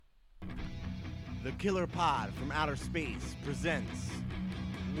The Killer Pod from Outer Space presents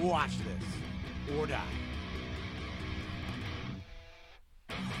Watch This or Die.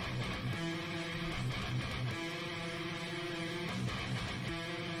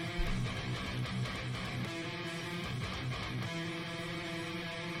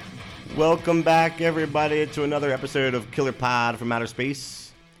 Welcome back, everybody, to another episode of Killer Pod from Outer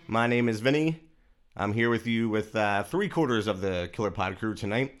Space. My name is Vinny. I'm here with you with 3/4 of the Killer Pod crew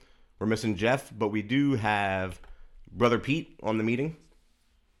tonight. We're missing Jeff, but we do have Brother Pete on the meeting.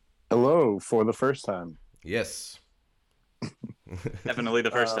 Hello, for the first time. Yes. Definitely the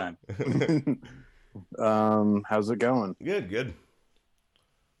first time. How's it going? Good.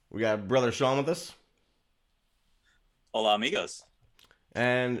 We got Brother Sean with us. Hola, amigos.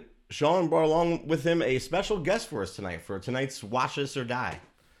 And Sean brought along with him a special guest for us tonight for tonight's Watch This or Die.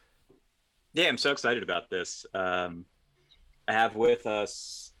 Yeah, I'm so excited about this. I have with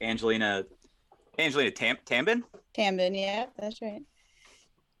us Angelina Tambin, Yeah, that's right.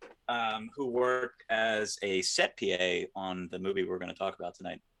 who worked as a set PA on the movie we're going to talk about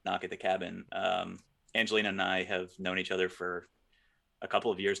tonight, Knock at the Cabin. Angelina and I have known each other for a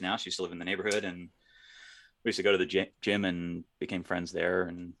couple of years now. She used to live in the neighborhood, and we used to go to the gym and became friends there.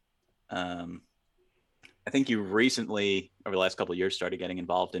 And I think you recently, over the last couple of years, started getting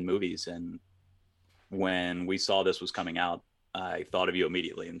involved in movies. And when we saw this was coming out, I thought of you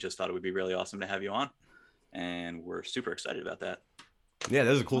immediately and just thought it would be really awesome to have you on. And we're super excited about that. Yeah,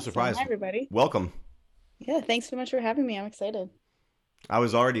 that was a cool Awesome. surprise. Hi, everybody. Welcome. Yeah, thanks so much for having me. I'm excited. I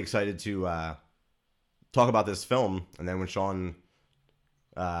was already excited to talk about this film, and then when Sean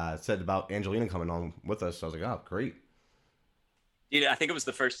said about Angelina coming on with us, I was like, oh, great. I think it was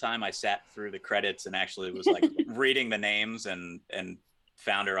the first time I sat through the credits and actually was like reading the names and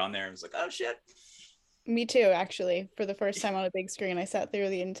found her on there and was like, oh shit. Me too, actually. For the first time on a big screen, I sat through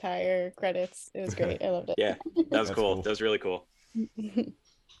the entire credits. It was great. I loved it. Yeah, that was cool. Cool. That was really cool.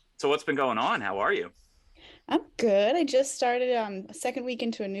 So what's been going on? How are you? I'm good. I just started a second week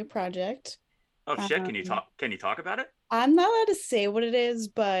into a new project. Oh shit, can you talk about it? I'm not allowed to say what it is,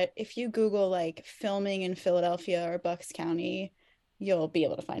 but if you Google like filming in Philadelphia or Bucks County, you'll be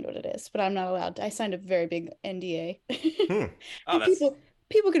able to find what it is. But I'm not allowed to. I signed a very big NDA. Oh, that's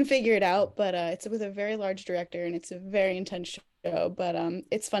People can figure it out, but it's with a very large director and it's a very intense show. But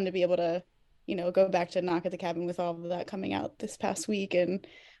it's fun to be able to, go back to Knock at the Cabin with all of that coming out this past week. And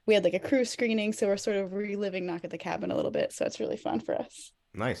we had like a crew screening, so we're sort of reliving Knock at the Cabin a little bit. So it's really fun for us.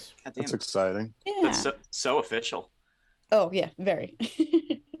 Nice. God damn, That's exciting. Yeah. that's so official. Oh yeah, very.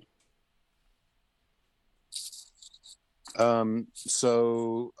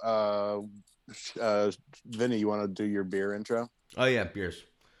 Vinny, you want to do your beer intro? Oh, yeah, beers.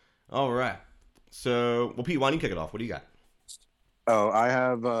 All right. So, Pete, why don't you kick it off? What do you got? Oh, I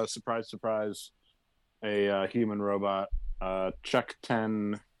have surprise, a human robot, Czech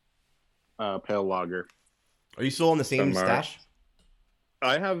 10 pale lager. Are you still on the same Somewhere. stash?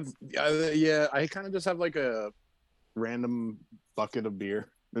 I have, I kind of just have like a random bucket of beer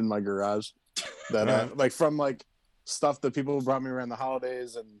in my garage that like from like stuff that people brought me around the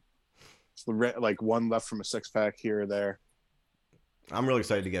holidays, and like one left from a 6-pack here or there. I'm really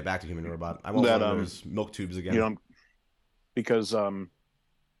excited to get back to Human Robot. I want one of those milk tubes again. Because I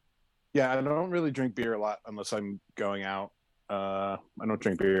don't really drink beer a lot unless I'm going out. I don't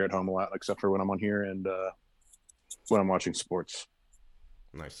drink beer at home a lot, except for when I'm on here and when I'm watching sports.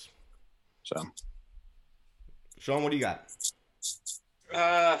 Nice. So, Sean, what do you got?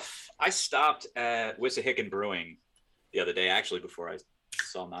 I stopped at Wissahickon Brewing the other day, actually, before I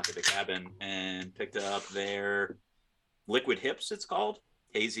saw Knock at the Cabin, and picked up their Liquid Hips, it's called.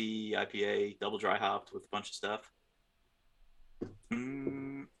 Hazy IPA, double dry hopped with a bunch of stuff.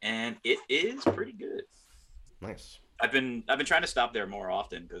 And it is pretty good. Nice. I've been trying to stop there more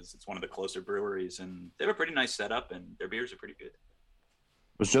often because it's one of the closer breweries, and they have a pretty nice setup, and their beers are pretty good.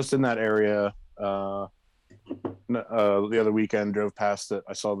 was just in that area the other weekend. Drove past it.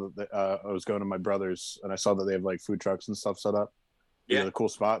 I saw that I was going to my brother's, and I saw that they have like food trucks and stuff set up. Yeah, A cool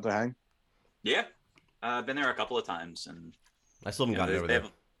spot to hang. yeah. I've been there a couple of times, and I still haven't gotten over there.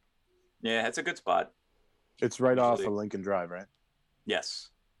 Yeah, it's a good spot. It's right off Usually- of Lincoln Drive, right? Yes.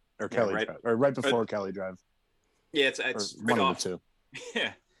 Or Yeah, Kelly right- Drive, or right before Kelly Drive. Yeah, it's Or right one of off. the two.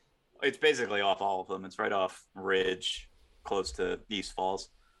 Yeah, it's basically off all of them. It's right off Ridge, close to East Falls.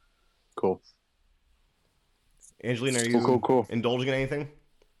 Cool. Angelina, are you Cool. indulging in anything?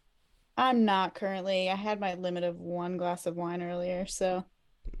 I'm not currently. I had my limit of one glass of wine earlier, so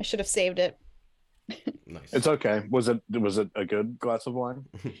I should have saved it. Nice. It's okay. Was it a good glass of wine?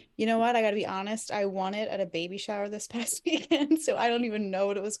 You know what? I gotta be honest. I won it at a baby shower this past weekend, so I don't even know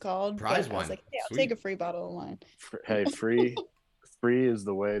what it was called. Prize but I was wine. like, hey, I'll Sweet. take a free bottle of wine. Hey, free is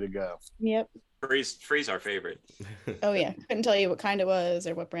the way to go. Yep. Free's our favorite. Oh yeah. Couldn't tell you what kind it was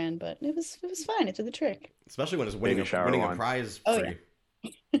or what brand, but it was fine. It did the trick. Especially when it's Baby winning shower a wine. prize Oh, free.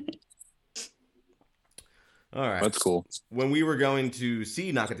 All right. That's cool. When we were going to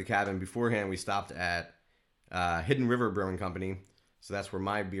see Knock at the Cabin beforehand, we stopped at Hidden River Brewing Company. So that's where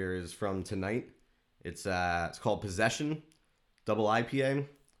my beer is from tonight. It's called Possession Double IPA.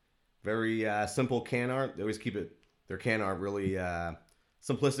 Very simple can art. They always keep their can art really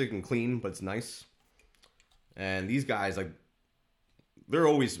simplistic and clean, but it's nice. And these guys, like, they're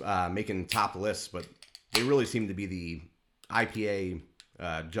always making top lists, but they really seem to be the IPA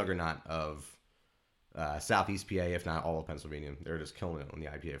juggernaut of Southeast PA, if not all of Pennsylvania. They're just killing it on the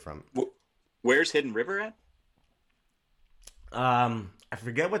IPA front. Where's Hidden River at? I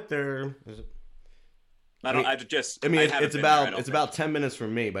forget what their. It's about 10 minutes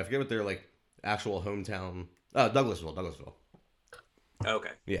from me, but I forget what their like actual hometown. Douglasville.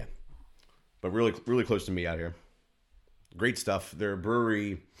 Okay. Yeah, but really, really close to me out here. Great stuff. Their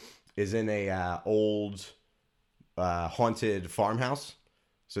brewery is in a old haunted farmhouse.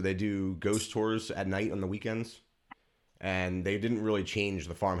 So they do ghost tours at night on the weekends, and they didn't really change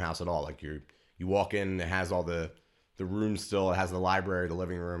the farmhouse at all. Like you walk in, it has all the rooms still. It has the library, the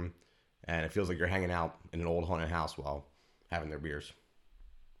living room, and it feels like you're hanging out in an old haunted house while having their beers.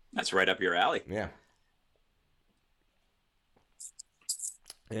 That's right up your alley. Yeah.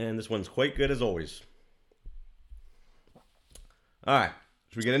 And this one's quite good as always. All right,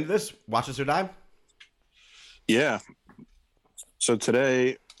 should we get into this? Watch This or Die? Yeah. So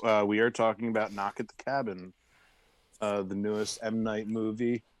today we are talking about Knock at the Cabin, the newest M. Night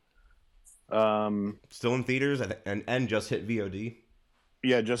movie. Still in theaters and just hit VOD.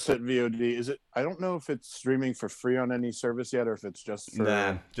 Yeah, just hit VOD. Is it? I don't know if it's streaming for free on any service yet, or if it's just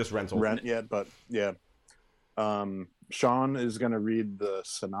for just rental. rent yet. But yeah, Sean is going to read the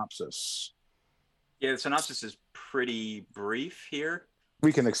synopsis. Yeah, the synopsis is pretty brief here.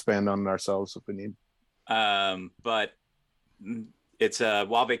 We can expand on it ourselves if we need. But it's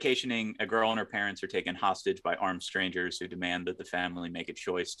while vacationing, a girl and her parents are taken hostage by armed strangers who demand that the family make a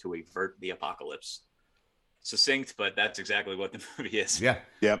choice to avert the apocalypse. Succinct, but that's exactly what the movie is. Yeah.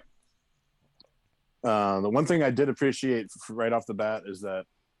 Yep. The one thing I did appreciate right off the bat is that,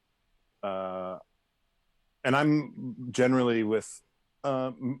 and I'm generally with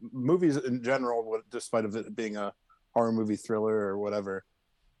movies in general, despite of it being a horror movie, thriller, or whatever,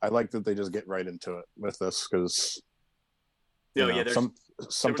 I like that they just get right into it with this because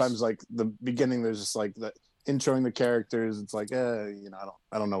sometimes like the beginning, there's just like the introing the characters. It's like, I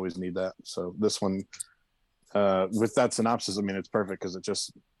don't always need that. So this one, with that synopsis, I mean, it's perfect because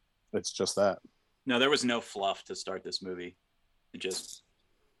it's just that. No, there was no fluff to start this movie. It just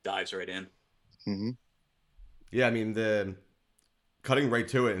dives right in. Mm-hmm. Yeah, I mean the cutting right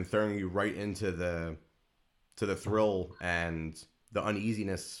to it and throwing you right into the thrill and the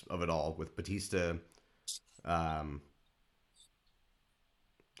uneasiness of it all with Batista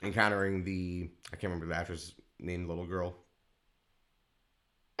encountering I can't remember the actress named little girl.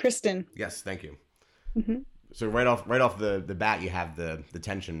 Kristen. Yes, thank you. Mm-hmm. So right off the bat, you have the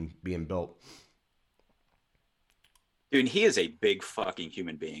tension being built. Dude, he is a big fucking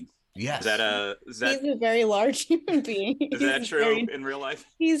human being. Yes. He's a very large human being. Is that true in real life?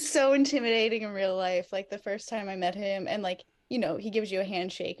 He's so intimidating in real life. Like the first time I met him, and like, he gives you a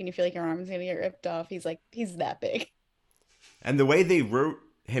handshake and you feel like your arm's gonna get ripped off. He's that big. And the way they wrote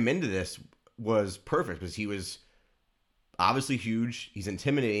him into this was perfect because he was obviously huge. He's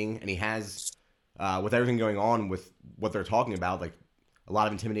intimidating, and he has, with everything going on with what they're talking about, like a lot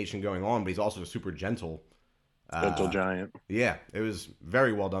of intimidation going on, but he's also super gentle. Gentle giant. Yeah, it was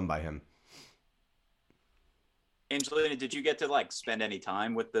very well done by him. Angelina, did you get to like spend any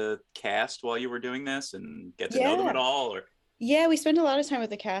time with the cast while you were doing this and get to know them at all? Or yeah, we spent a lot of time with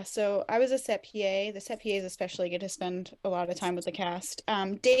the cast. So I was a set PA. The set PAs especially get to spend a lot of time with the cast.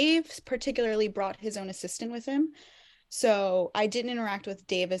 Dave particularly brought his own assistant with him. So I didn't interact with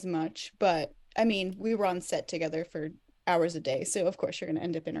Dave as much, but I mean, we were on set together for hours a day. So of course you're going to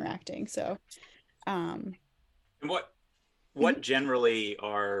end up interacting. So, and what generally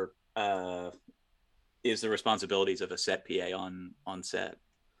is the responsibilities of a set PA on set?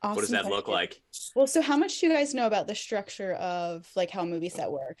 Awesome. What does that look like? Well, so how much do you guys know about the structure of like how a movie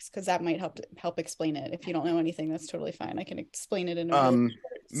set works? Because that might help explain it. If you don't know anything, that's totally fine. I can explain it in a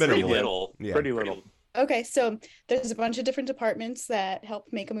pretty little. Yeah. Pretty little. Okay, so there's a bunch of different departments that help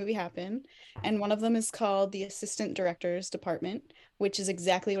make a movie happen, and one of them is called the Assistant Directors Department, which is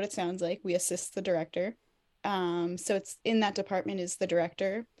exactly what it sounds like. We assist the director. So it's in that department is the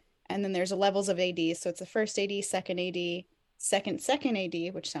director, and then there's levels of AD. So it's the first AD, second AD, second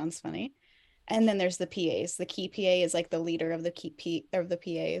AD, which sounds funny, and then there's the PAs. The key PA is like the leader of the of the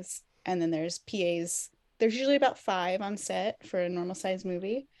PAs, and then there's PAs. There's usually about 5 on set for a normal size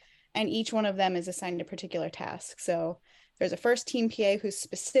movie, and each one of them is assigned a particular task. So there's a first team PA who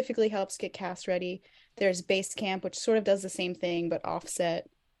specifically helps get cast ready. There's base camp, which sort of does the same thing but offset.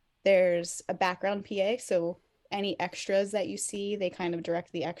 There's a background PA, so any extras that you see, they kind of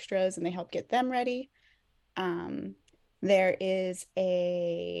direct the extras and they help get them ready. Um, there is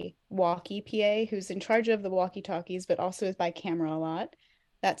a walkie PA who's in charge of the walkie talkies, but also is by camera a lot.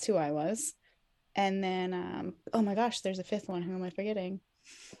 That's who I was. And then, oh my gosh, there's a 5th one. Who am I forgetting?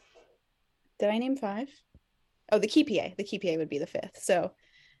 Did I name 5? Oh, the key PA. The key PA would be the 5th.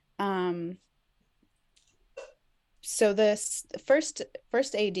 So this first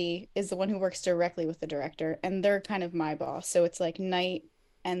AD is the one who works directly with the director, and they're kind of my boss. So it's like Knight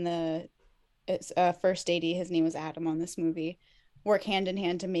and the first AD, his name was Adam on this movie, work hand in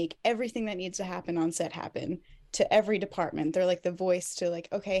hand to make everything that needs to happen on set happen to every department. They're like the voice to like,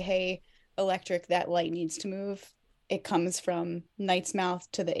 okay, hey, electric, that light needs to move. It comes from Knight's mouth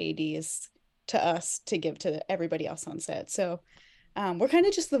to the ADs to us to give to everybody else on set. So we're kind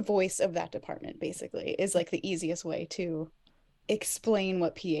of just the voice of that department, basically, is like the easiest way to explain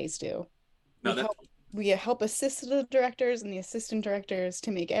what PAs do. No, We help assist the directors and the assistant directors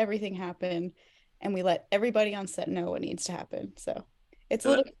to make everything happen, and we let everybody on set know what needs to happen. So it's a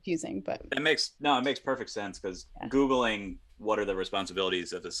little confusing, but it makes perfect sense, because Googling what are the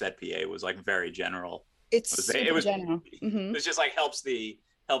responsibilities of a set PA was like very general. It was general. It was just like helps the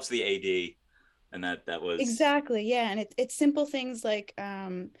AD. And that was exactly, yeah. And it's simple things like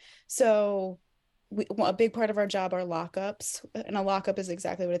so a big part of our job are lockups, and a lockup is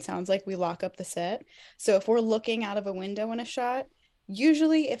exactly what it sounds like. We lock up the set. So if we're looking out of a window in a shot,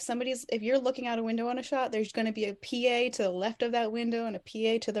 usually if you're looking out a window on a shot, there's going to be a PA to the left of that window and a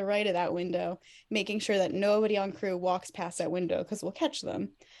PA to the right of that window, making sure that nobody on crew walks past that window because we'll catch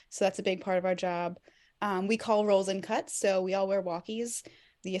them. So that's a big part of our job. We call rolls and cuts, so we all wear walkies.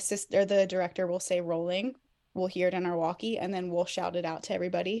 The director will say rolling, we'll hear it in our walkie, and then we'll shout it out to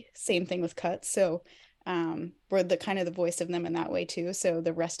everybody. Same thing with cuts. So we're the kind of the voice of them in that way too, so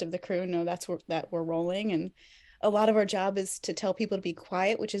the rest of the crew know that we're rolling. And a lot of our job is to tell people to be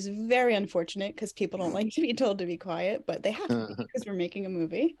quiet, which is very unfortunate because people don't like to be told to be quiet, but they have to be because we're making a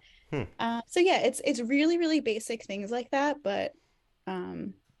movie. So yeah, it's really, really basic things like that, but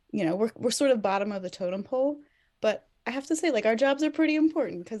we're sort of bottom of the totem pole, but I have to say, like, our jobs are pretty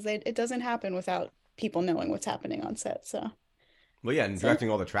important because it doesn't happen without people knowing what's happening on set. So, well, yeah, and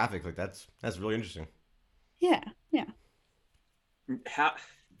directing all the traffic, like that's really interesting. Yeah.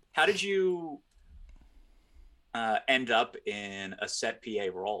 How did you end up in a set PA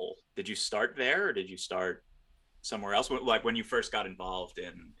role? Did you start there, or did you start somewhere else? Like when you first got involved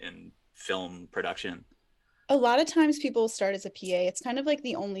in film production? A lot of times people start as a PA. It's kind of like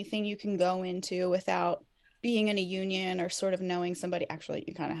the only thing you can go into without being in a union or sort of knowing somebody. Actually,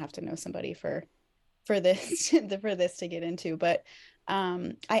 you kind of have to know somebody for this to get into. But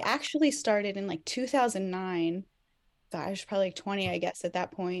I actually started in like 2009. God, I was probably like 20, I guess, at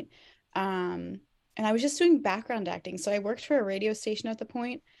that point. And I was just doing background acting. So I worked for a radio station at that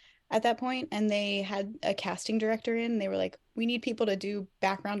point, and they had a casting director in. They were like, we need people to do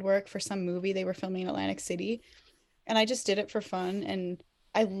background work for some movie they were filming in Atlantic City. And I just did it for fun. And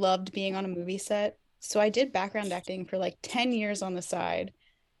I loved being on a movie set. So I did background acting for like 10 years on the side,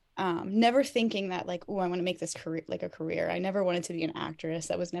 never thinking that like, oh, I want to make this career like a career. I never wanted to be an actress.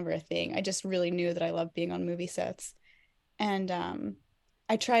 That was never a thing. I just really knew that I loved being on movie sets. And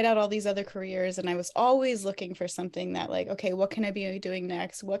I tried out all these other careers, and I was always looking for something that like, okay, what can I be doing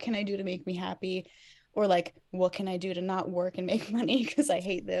next? What can I do to make me happy? Or like, what can I do to not work and make money? Because I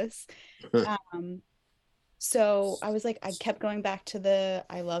hate this. So I was like, I kept going back to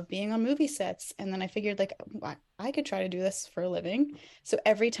I love being on movie sets. And then I figured like, I could try to do this for a living. So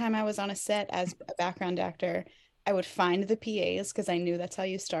every time I was on a set as a background actor, I would find the PAs because I knew that's how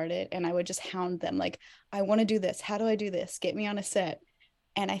you started. And I would just hound them like, I want to do this. How do I do this? Get me on a set.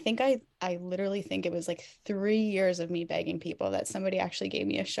 And I think I literally think it was like 3 years of me begging people that somebody actually gave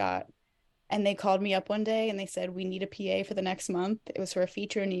me a shot. And they called me up one day and they said, we need a PA for the next month. It was for a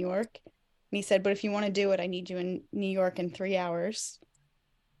feature in New York. And he said, but if you want to do it, I need you in New York in 3 hours.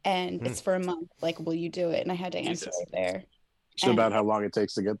 And it's for a month. Like, will you do it? And I had to answer right there. Just about how long it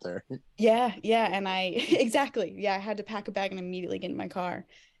takes to get there. Yeah, and I exactly. Yeah, I had to pack a bag and immediately get in my car.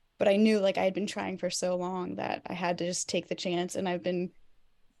 But I knew like I had been trying for so long that I had to just take the chance, and I've been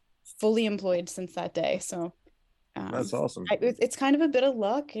fully employed since that day. So That's awesome. it's kind of a bit of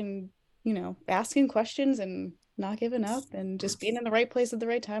luck and, asking questions and not giving up and just being in the right place at the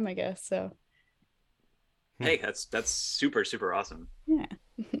right time, I guess. So hey, that's super, super awesome. yeah.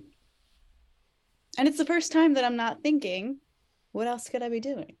 And it's the first time that I'm not thinking, what else could I be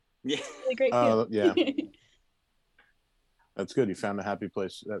doing? Yeah. It's really great feeling. Yeah. That's good. You found a happy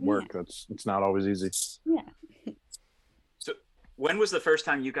place at work. It's not always easy. Yeah. So when was the first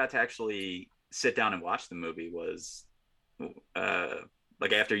time you got to actually sit down and watch the movie? Was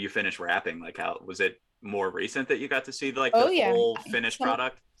like after you finished wrapping, like how was it more recent that you got to see like the full finished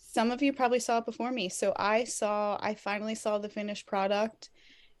product? Some of you probably saw it before me. So I finally saw the finished product.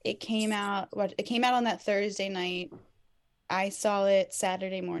 It came out on that Thursday night. I saw it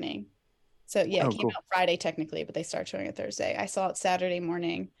Saturday morning. So yeah, it came out Friday technically, but they start showing it Thursday. I saw it Saturday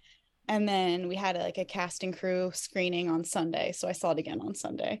morning. And then we had a cast and crew screening on Sunday. So I saw it again on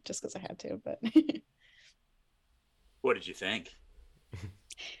Sunday just because I had to. But what did you think?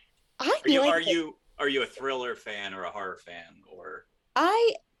 Are you a thriller fan or a horror fan? Or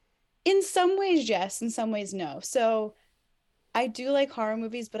in some ways yes, in some ways no. So I do like horror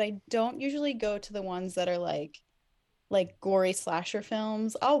movies, but I don't usually go to the ones that are like gory slasher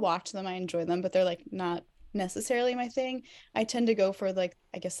films. I'll watch them, I enjoy them, but they're like not necessarily my thing. I tend to go for like,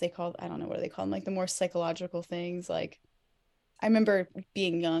 I guess I don't know what they call them, like the more psychological things. Like I remember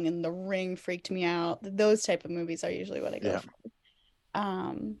being young and The Ring freaked me out. Those type of movies are usually what I go for.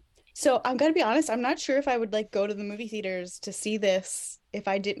 So I'm gonna be honest, I'm not sure if I would like go to the movie theaters to see this if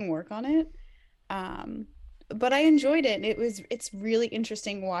I didn't work on it. But I enjoyed it. It's really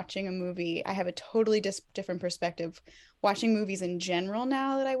interesting watching a movie. I have a totally different perspective watching movies in general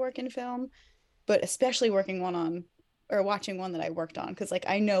now that I work in film, but especially watching one that I worked on, because like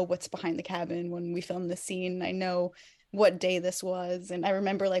I know what's behind the cabin when we filmed the scene. I know what day this was, and I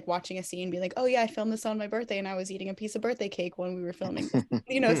remember like watching a scene being like, oh yeah, I filmed this on my birthday and I was eating a piece of birthday cake when we were filming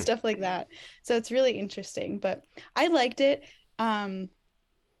stuff like that. So it's really interesting, but I liked it. And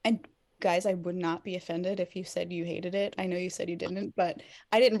guys, I would not be offended if you said you hated it. I know you said you didn't, but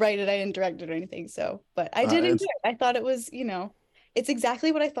I didn't write it, I didn't direct it or anything. So, but I did enjoy it. I thought it was, it's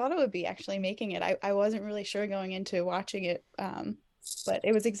exactly what I thought it would be actually making it. I wasn't really sure going into watching it, but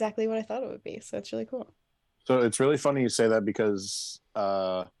it was exactly what I thought it would be. So it's really cool. So it's really funny you say that because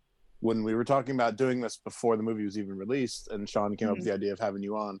when we were talking about doing this before the movie was even released and Sean came up with the idea of having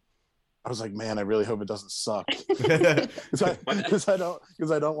you on, I was like, man, I really hope it doesn't suck because I don't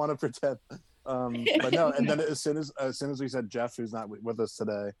want to pretend. But no, and then as soon as we said Jeff, who's not with us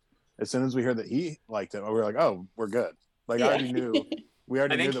today, as soon as we heard that he liked it, we were like, oh, we're good. Like I already knew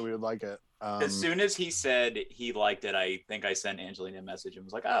that we would like it. As soon as he said he liked it, I think I sent Angelina a message and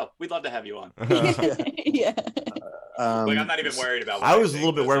was like, oh, we'd love to have you on. Yeah. Like I'm not even worried about. I was a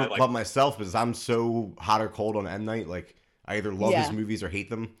little bit worried about myself because I'm so hot or cold on M. Night. Like I either love his movies or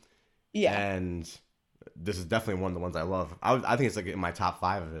hate them. Yeah, and this is definitely one of the ones I love. I think it's like in my top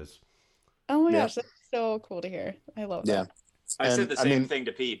 5 of his. Oh my gosh, that's so cool to hear. I love that. I said the same thing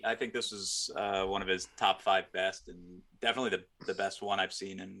to Pete. I think this was one of his top 5 best, and definitely the best one I've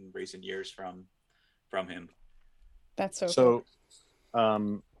seen in recent years from him. That's so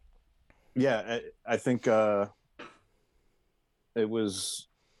cool. I think it was.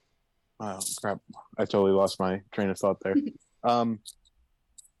 Oh crap! I totally lost my train of thought there.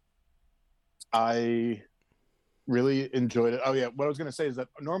 I really enjoyed it. Oh yeah, what I was going to say is that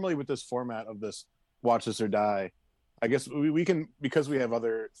normally with this format of this Watch This or Die, I guess we can, because we have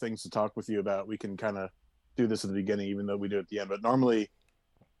other things to talk with you about, we can kind of do this at the beginning, even though we do it at the end. But normally,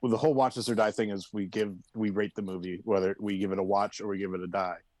 with the whole Watch This or Die thing, is we rate the movie, whether we give it a watch or we give it a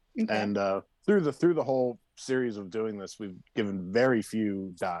die. Okay. And through the whole series of doing this, we've given very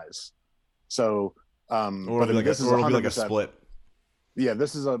few dies. So, or it'll be like a split. Yeah,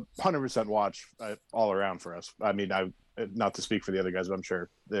 this is 100% watch all around for us. I mean, not to speak for the other guys, but I'm sure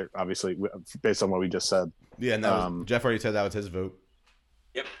they're obviously based on what we just said. Yeah, and Jeff already said that was his vote.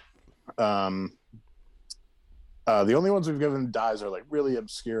 Yep. The only ones we've given dies are like really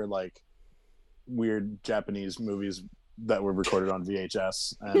obscure, like weird Japanese movies that were recorded on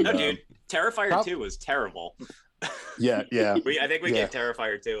VHS. And, no, dude, Terrifier 2 was terrible. Yeah. I think we gave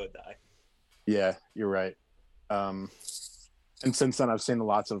Terrifier 2 a die. Yeah, you're right. And since then, I've seen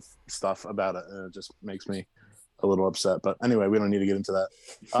lots of stuff about it, and it just makes me a little upset. But anyway, we don't need to get into that.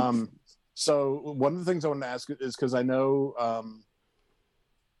 So one of the things I wanted to ask is because I know,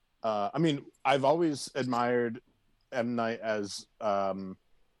 I mean, I've always admired M. Night as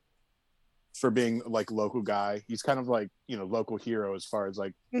for being like local guy. He's kind of like, you know, local hero as far as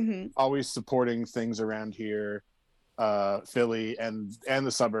like always supporting things around here, Philly and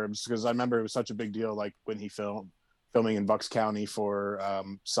the suburbs. Because I remember it was such a big deal, like when he filming in Bucks County for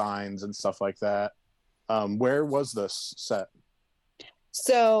Signs and stuff like that. Where was this set?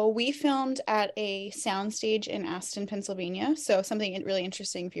 So we filmed at a soundstage in Aston, Pennsylvania. So something really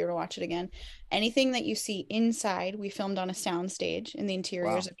interesting if you were to watch it again. Anything that you see inside, we filmed on a soundstage. In the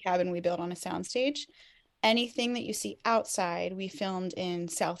interiors of cabin, we built on a soundstage. Anything that you see outside, we filmed in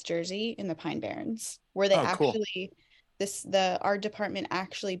South Jersey in the Pine Barrens, where they actually the art department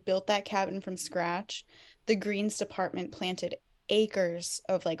actually built that cabin from scratch. The greens department planted acres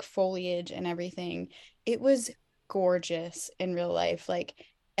of like foliage and everything. It was gorgeous in real life, like,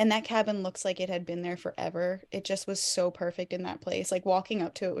 and that cabin looks like it had been there forever. It just was so perfect in that place. Like walking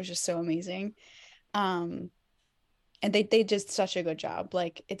up to it was just so amazing. And they did such a good job.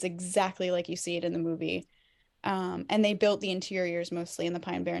 Like it's exactly like you see it in the movie. And they built the interiors mostly in the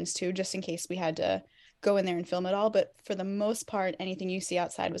Pine Barrens too, just in case we had to go in there and film it all. But for the most part, anything you see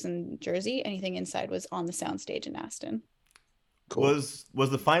outside was in Jersey. Anything inside was on the soundstage in Aston. Cool. Was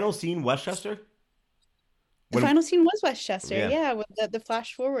the final scene Westchester? The final scene was Westchester, yeah, with the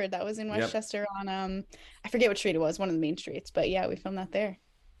flash forward that was in Westchester on I forget what street it was, one of the main streets, but yeah, we filmed that there.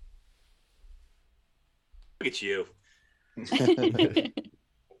 Look at you.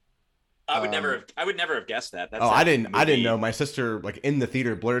 I would never have guessed that. I didn't know. My sister, like in the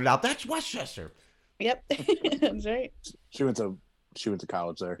theater, blurted out, "That's Westchester." Yep, that's right. She went to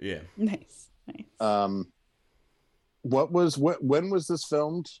college there. Yeah, nice. When was this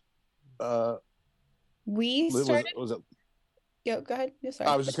filmed? We started. Was it? Yo, go ahead. Yeah, sorry.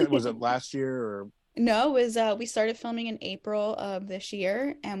 I was just. Was it last year or? No, it was. We started filming in April of this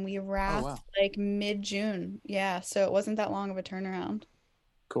year, and we wrapped like mid-June. Yeah, so it wasn't that long of a turnaround.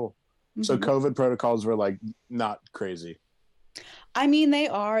 Cool. So COVID protocols were like not crazy. I mean,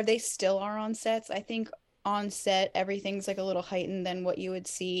 they still are on sets. I think on set everything's like a little heightened than what you would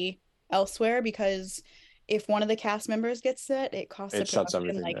see elsewhere, because if one of the cast members gets sick, it costs the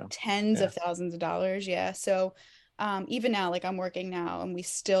production like tens of thousands of dollars. Yeah. So even now, like I'm working now and we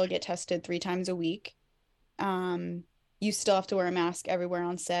still get tested 3 times a week. You still have to wear a mask everywhere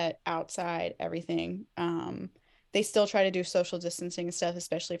on set, outside, everything. They still try to do social distancing and stuff,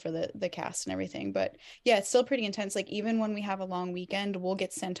 especially for the cast and everything. But yeah, it's still pretty intense. Like even when we have a long weekend, we'll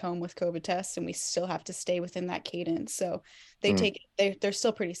get sent home with COVID tests and we still have to stay within that cadence. So they're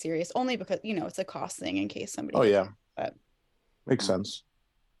still pretty serious, only because, you know, it's a cost thing in case somebody. Oh yeah. But makes sense.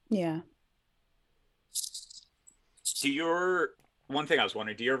 Yeah. One thing I was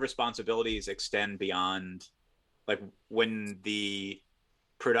wondering, do your responsibilities extend beyond like when the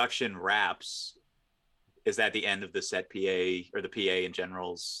production wraps? Is that the end of the set PA or the PA in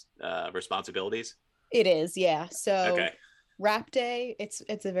general's responsibilities? It is, yeah. So okay. Wrap day, it's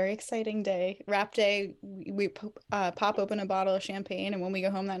a very exciting day. Wrap day, we pop open a bottle of champagne, and when we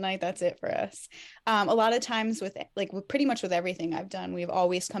go home that night, that's it for us. A lot of times with pretty much with everything I've done, we've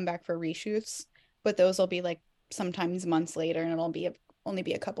always come back for reshoots, but those will be like sometimes months later, and it'll only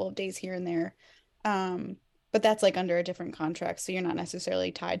be a couple of days here and there. But that's like under a different contract, so you're not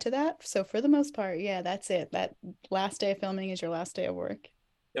necessarily tied to that. So for the most part, yeah, that's it. That last day of filming is your last day of work.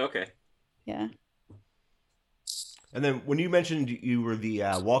 Okay. Yeah. And then when you mentioned you were the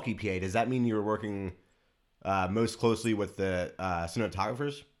walkie PA, does that mean you were working most closely with the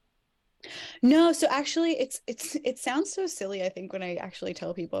cinematographers? No, so actually it sounds so silly, I think, when I actually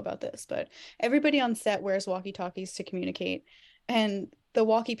tell people about this, but everybody on set wears walkie-talkies to communicate. And the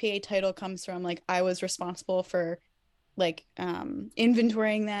walkie PA title comes from like I was responsible for like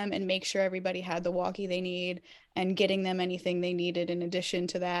inventorying them and make sure everybody had the walkie they need and getting them anything they needed in addition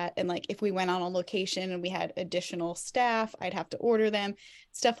to that. And like if we went on a location and we had additional staff, I'd have to order them,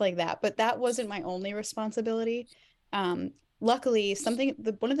 stuff like that. But that wasn't my only responsibility. Luckily,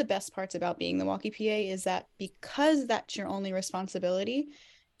 one of the best parts about being the walkie PA is that because that's your only responsibility,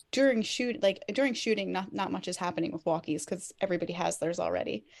 during shooting, not much is happening with walkies because everybody has theirs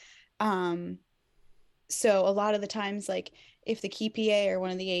already. So a lot of the times, like if the key PA or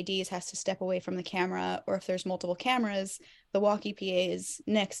one of the ADs has to step away from the camera, or if there's multiple cameras, the walkie PA is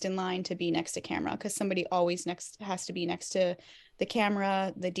next in line to be next to camera, because somebody always has to be next to the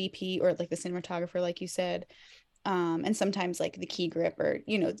camera, the DP, or like the cinematographer, like you said. And sometimes like the key grip or,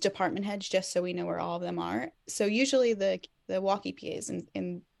 you know, department heads, just so we know where all of them are. So usually the walkie PA is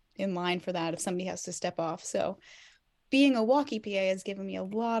in line for that if somebody has to step off. So being a walkie PA has given me a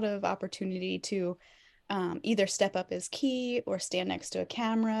lot of opportunity to either step up as key or stand next to a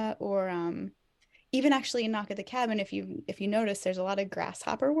camera or even actually in Knock at the Cabin, if you notice, there's a lot of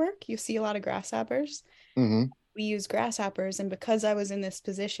grasshopper work. You see a lot of grasshoppers. Mm-hmm. We use grasshoppers, and because I was in this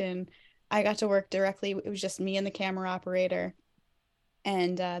position, I got to work directly. It was just me and the camera operator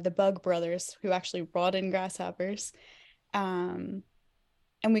and the Bug Brothers who actually brought in grasshoppers.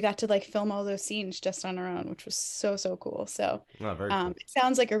 And we got to like film all those scenes just on our own, which was so cool. So Oh, very cool. it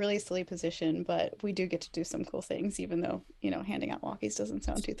sounds like a really silly position, but we do get to do some cool things, even though, handing out walkies doesn't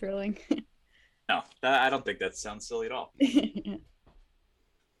sound too thrilling. No, I don't think that sounds silly at all.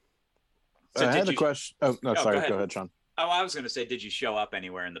 So I did had a you? question. Oh no, Oh, sorry. go Go ahead. ahead, Sean. Oh, I was going to say, did you show up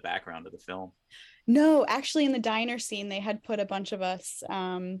anywhere in the background of the film? No, actually in the diner scene, they had put a bunch of us,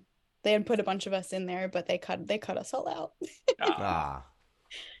 in there, but they cut us all out. Ah,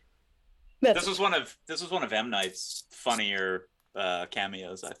 This was one of M. Night's funnier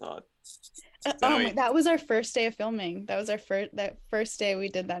cameos, I thought. That was our first day of filming. That was that first day we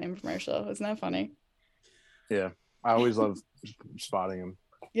did that infomercial. Wasn't that funny? Yeah, I always love spotting him.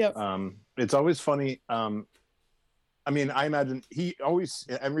 Yep. It's always funny. I mean, I imagine he always,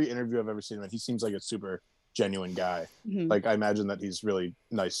 every interview I've ever seen him in, he seems like a super genuine guy. Mhm. Like, I imagine that he's really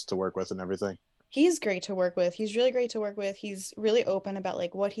nice to work with and everything. He's great to work with. He's really great to work with. He's really open about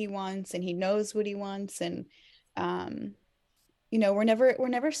like what he wants, and he knows what he wants. And we're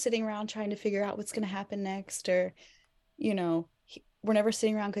never sitting around trying to figure out what's going to happen next, or we're never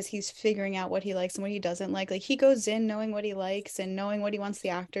sitting around because he's figuring out what he likes and what he doesn't like. Like, he goes in knowing what he likes and knowing what he wants the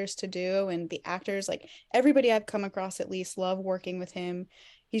actors to do, and the actors, like everybody I've come across at least, love working with him.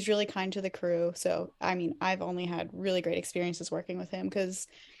 He's really kind to the crew. So I mean, I've only had really great experiences working with him, because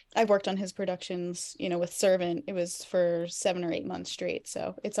I've worked on his productions, with Servant. It was for 7 or 8 months straight.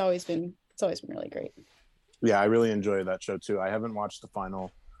 So it's always been really great. Yeah, I really enjoy that show too. I haven't watched the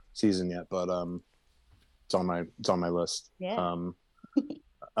final season yet, but it's on my list. Yeah.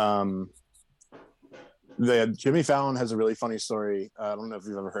 Jimmy Fallon has a really funny story. I don't know if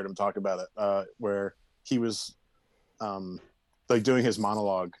you've ever heard him talk about it, where he was like doing his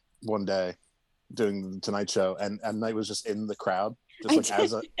monologue one day doing the Tonight Show, and Knight was just in the crowd, just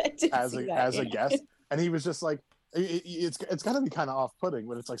like as a guest, and he was just like, it's got to be kind of off-putting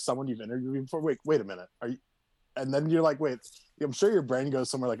when it's like someone you've interviewed before. Wait a minute, are you? And then you're like, wait, I'm sure your brain goes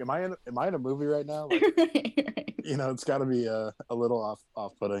somewhere like, am I in a movie right now? Like, right. It's got to be a little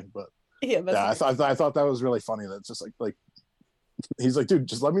off-putting, but Yeah, I thought that was really funny. That's just like he's like, dude,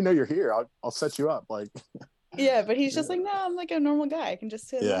 just let me know you're here. I'll set you up. Like, yeah, but he's just like, no, I'm like a normal guy. I can just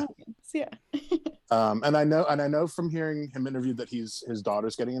sit in the audience. Yeah. And I know from hearing him interviewed that his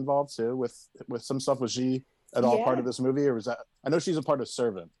daughter's getting involved too with some stuff. Was she at all part of this movie, or was that? I know she's a part of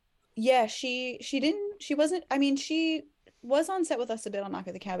Servant. Yeah, she wasn't. I mean, she was on set with us a bit on Knock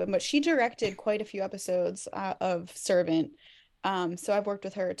at the Cabin, but she directed quite a few episodes of Servant. So I've worked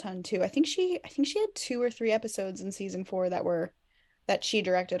with her a ton too. I think she had 2 or 3 episodes in season 4 that she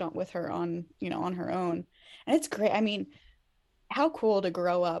directed with her on her own. And it's great. I mean, how cool to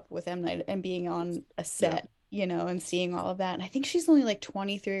grow up with M. Night and being on a set, and seeing all of that. And I think she's only like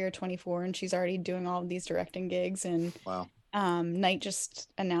 23 or 24, and she's already doing all of these directing gigs. And wow. Night just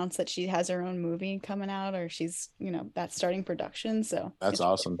announced that she has her own movie coming out, or she's that's starting production. So that's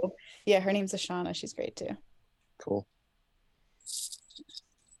awesome. Cool. Yeah, her name's Ashana. She's great too. Cool.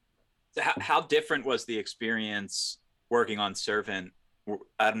 How different was the experience working on Servant?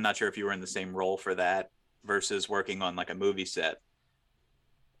 I'm not sure if you were in the same role for that versus working on like a movie set.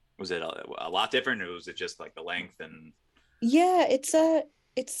 Was it a lot different, or was it just like the length and? Yeah, it's so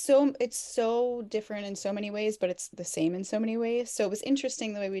different in so many ways, but it's the same in so many ways. So it was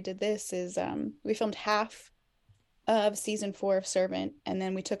interesting the way we did this is we filmed half of season 4 of Servant, and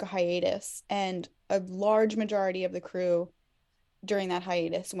then we took a hiatus, and a large majority of the crew during that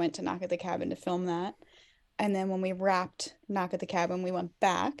hiatus went to Knock at the Cabin to film that. And then when we wrapped Knock at the Cabin, we went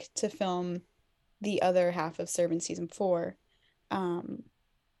back to film the other half of Servant season 4.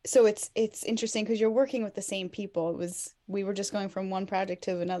 So it's interesting because you're working with the same people. We were just going from one project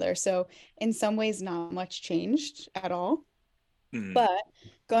to another. So in some ways, not much changed at all. But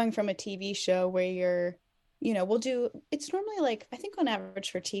going from a TV show where it's normally like, I think on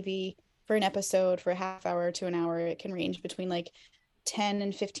average for TV, for an episode, for a half hour to an hour, it can range between like 10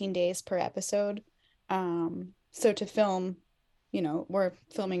 and 15 days per episode. So to film, we're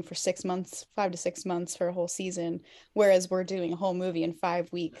filming for 6 months, 5 to 6 months for a whole season, whereas we're doing a whole movie in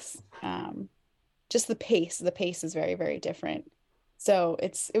 5 weeks. Just the pace is very, very different. So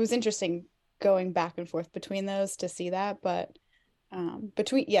it was interesting going back and forth between those to see that. But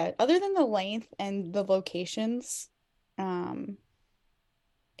other than the length and the locations,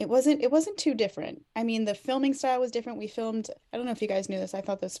 it wasn't too different. I mean, the filming style was different. We filmed, I don't know if you guys knew this. I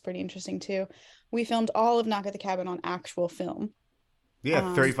thought this was pretty interesting too. We filmed all of Knock at the Cabin on actual film. Yeah,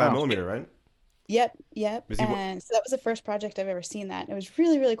 Um, 35 millimeter, right? Yep, yep. Was he? And so that was the first project I've ever seen that. It was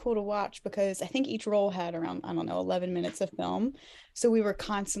really, really cool to watch because I think each roll had around, I don't know, 11 minutes of film. So we were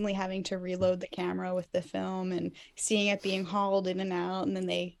constantly having to reload the camera with the film and seeing it being hauled in and out. And then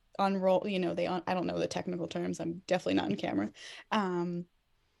they unroll, I don't know the technical terms. I'm definitely not in camera. Um,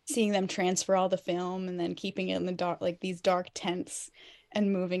 Seeing them transfer all the film and then keeping it in the dark, like these dark tents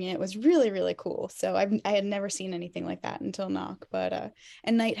and moving it was really, really cool. So I had never seen anything like that until Knock, but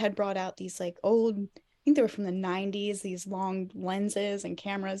and Night had brought out these like old, I think they were from the 90s, these long lenses and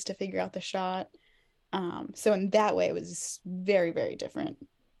cameras to figure out the shot. So in that way it was very, very different.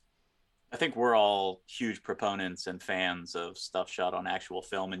 I think we're all huge proponents and fans of stuff shot on actual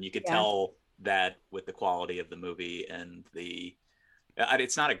film, and you could Yeah. tell that with the quality of the movie and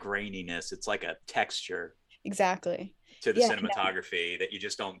it's not a graininess, it's like a texture Exactly. to the Yeah, no. cinematography that you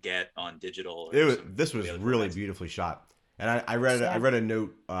just don't get on digital. This was really beautifully shot. And I read a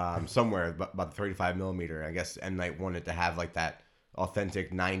note somewhere about the 35 millimeter. I guess M. Night wanted to have like that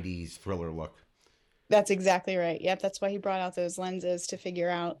authentic 90s thriller look. That's exactly right. Yep, that's why he brought out those lenses to figure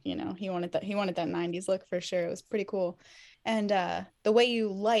out, he wanted that 90s look for sure. It was pretty cool. And the way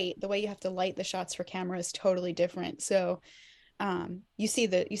you have to light the shots for camera is totally different. So you see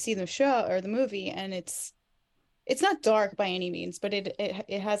the show or the movie, and it's not dark by any means, but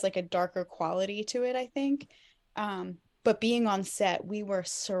it has like a darker quality to it, I think. But being on set, we were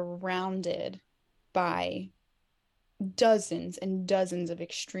surrounded by dozens and dozens of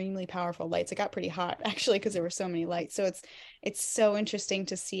extremely powerful lights. It got pretty hot actually because there were so many lights. So it's so interesting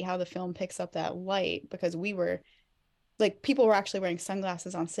to see how the film picks up that light, because we were like, people were actually wearing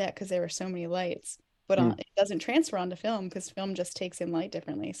sunglasses on set because there were so many lights. But it doesn't transfer onto film because film just takes in light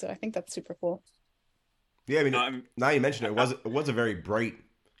differently. So I think that's super cool. Yeah, I mean, now you mention it, it was a very bright,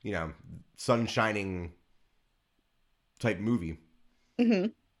 sun shining type movie. Mm-hmm.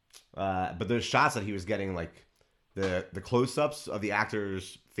 But those shots that he was getting, like the close ups of the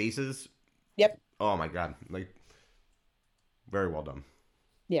actors' faces. Yep. Oh my god, like very well done.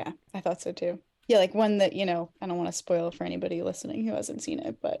 Yeah, I thought so too. Yeah, like one that, I don't want to spoil it for anybody listening who hasn't seen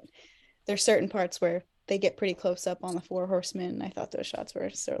it, but there's certain parts where they get pretty close up on the Four Horsemen. I thought those shots were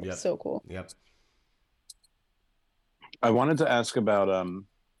so cool. Yep. I wanted to ask about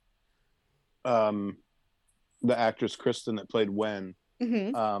the actress Kristen that played Wen.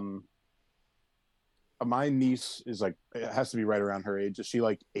 Mm-hmm. My niece is like, it has to be right around her age. Is she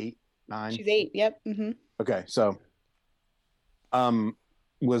like 8, 9? She's 8. Yep. Mm-hmm. Okay, so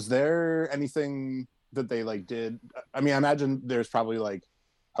was there anything that they like did? I mean, I imagine there's probably like,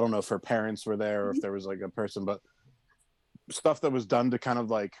 I don't know if her parents were there or if there was like a person, but stuff that was done to kind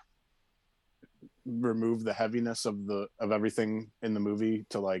of like remove the heaviness of everything in the movie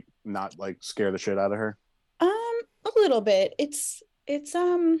to like not like scare the shit out of her. A little bit.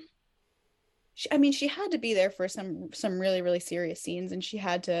 I mean, she had to be there for some really, really serious scenes, and she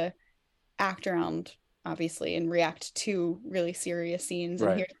had to act around, obviously, and react to really serious scenes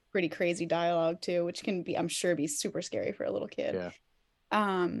and hear pretty crazy dialogue too, which can be, I'm sure, be super scary for a little kid. Yeah.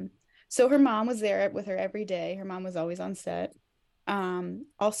 So her mom was there with her every day. Her mom was always on set.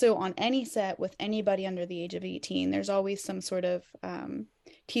 Also on any set with anybody under the age of 18, there's always some sort of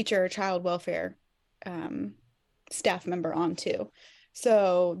teacher or child welfare staff member on too.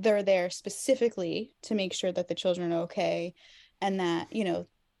 So they're there specifically to make sure that the children are okay, and that,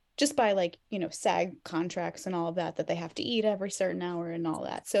 just by like, SAG contracts and all of that they have to eat every certain hour and all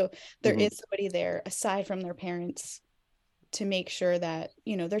that. So there is somebody there aside from their parents to make sure that,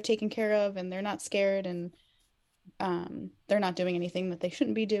 they're taken care of and they're not scared, and they're not doing anything that they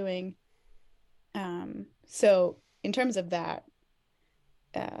shouldn't be doing. So in terms of that,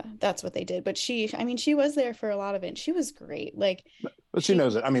 that's what they did. But she was there for a lot of it. She was great. Like, but she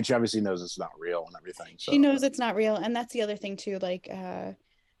knows it. I mean, she obviously knows it's not real and everything. So. She knows it's not real. And that's the other thing too. Like,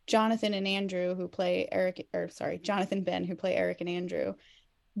 Jonathan and Andrew, who play Jonathan Ben, who play Eric and Andrew,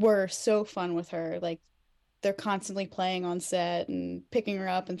 were so fun with her. Like, they're constantly playing on set and picking her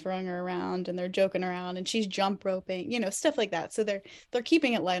up and throwing her around, and they're joking around, and she's jump roping, stuff like that. So they're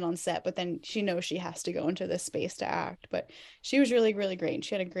keeping it light on set, but then she knows she has to go into this space to act. But she was really, really great, and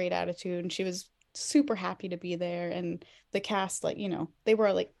she had a great attitude, and she was super happy to be there. And the cast, like, they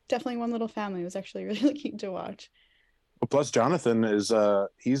were like definitely one little family. It was actually really cute to watch. Well, plus Jonathan is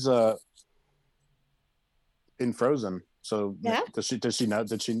he's in Frozen. So yeah. Does she know?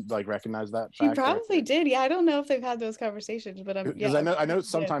 Did she like recognize that? She probably did. Yeah, I don't know if they've had those conversations, but because I know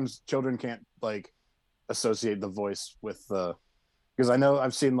sometimes children can't like associate the voice with the because I know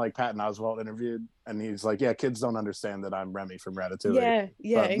I've seen like Patton Oswalt interviewed, and he's like, yeah, kids don't understand that I'm Remy from Ratatouille.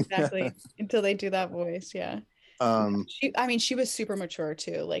 Yeah, But exactly. Until they do that voice, yeah. um, She was super mature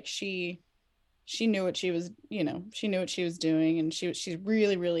too. Like she knew what she was, she knew what she was doing, and she's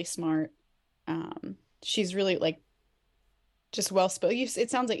really, really smart. She's really like just well spoken. It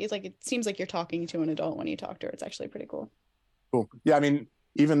sounds like it seems like you're talking to an adult when you talk to her. It's actually pretty cool. cool. Yeah, I mean,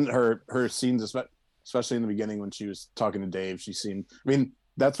 even her scenes, especially in the beginning when she was talking to Dave, she seemed. I mean,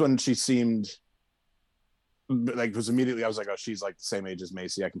 that's when she seemed like, it was immediately I was like, oh, she's like the same age as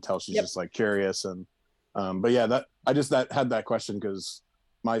Macy. I can tell she's just like curious. And but yeah, that I just had that question because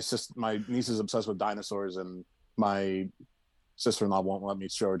my niece is obsessed with dinosaurs, and my sister-in-law won't let me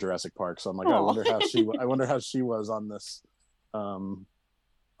show her Jurassic Park. So I'm like, oh, I wonder how she was on this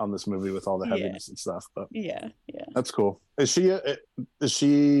movie with all the heaviness and stuff. But yeah, that's cool. Was she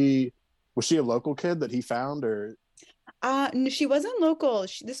a local kid that he found, or no, she wasn't local.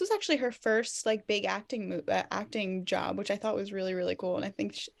 This was actually her first like big acting job, which I thought was really, really cool. And I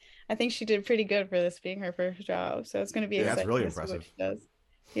think she did pretty good for this being her first job. So it's going to be exciting. That's really to see what impressive. she does.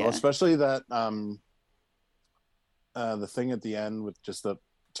 Yeah. well, especially that the thing at the end with just the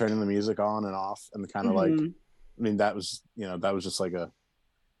turning the music on and off, and the kind of like, I mean, that was just like a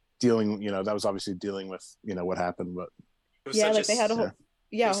dealing, that was obviously dealing with what happened, but like they had a whole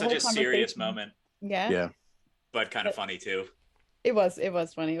it was a such a serious moment. Yeah, but kind of funny too. It was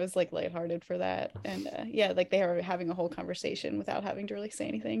funny. It was like lighthearted for that, and like they were having a whole conversation without having to really say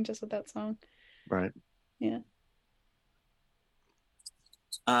anything, just with that song. Right. Yeah.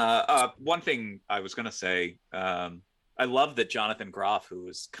 One thing I was gonna say, I love that Jonathan Groff, who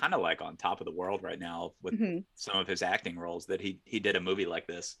is kind of like on top of the world right now with some of his acting roles, that he did a movie like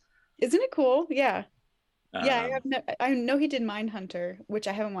this. Isn't it cool? Yeah. I know he did Mindhunter, which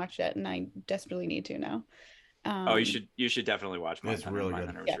I haven't watched yet, and I desperately need to now. You should definitely watch Mindhunter. It's really good.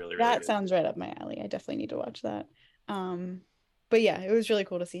 Mindhunter was really that good. sounds right up my alley. I definitely need to watch that. But yeah, it was really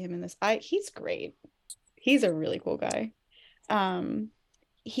cool to see him in this. He's great. He's a really cool guy.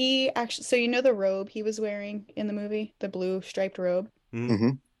 He actually, so the robe he was wearing in the movie, the blue striped robe.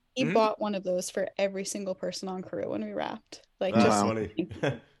 Mm-hmm. He bought one of those for every single person on crew when we wrapped. Like, that's funny.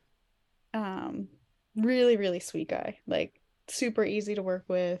 Really, really sweet guy. Like, super easy to work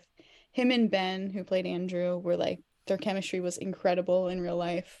with. Him and Ben, who played Andrew, were like, their chemistry was incredible in real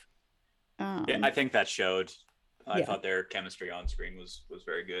life. Yeah, I think that showed. I thought their chemistry on screen was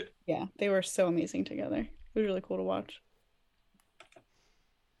very good. Yeah, they were so amazing together. It was really cool to watch.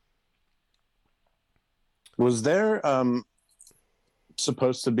 Was there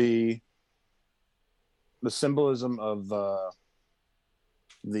supposed to be the symbolism of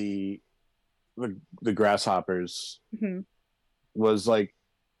the grasshoppers? Was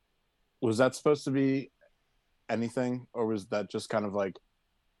that supposed to be anything, or was that just kind of like,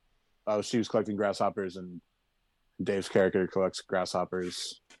 oh, she was collecting grasshoppers and Dave's character collects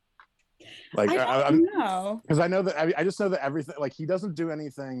grasshoppers? Like, I don't know, because I know that I just know that everything, like, he doesn't do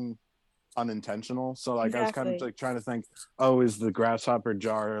anything unintentional. So like, exactly. I was kind of like trying to think, oh, is the grasshopper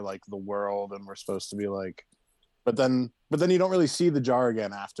jar like the world, and we're supposed to be like, but then you don't really see the jar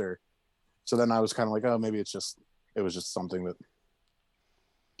again after. So then I was kind of like, oh, maybe it was just something that.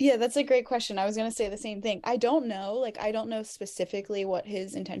 Yeah, that's a great question. I was going to say the same thing. I don't know. Like, I don't know specifically what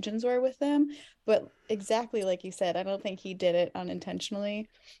his intentions were with them, but exactly like you said, I don't think he did it unintentionally.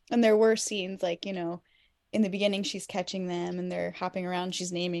 And there were scenes like, in the beginning, she's catching them and they're hopping around,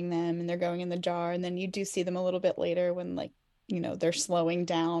 she's naming them and they're going in the jar. And then you do see them a little bit later when, like, they're slowing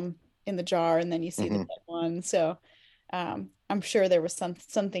down in the jar, and then you see the dead one. So I'm sure there was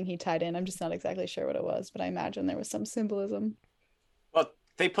something he tied in. I'm just not exactly sure what it was, but I imagine there was some symbolism. Well,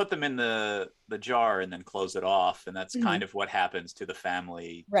 they put them in the jar and then close it off, and that's kind of what happens to the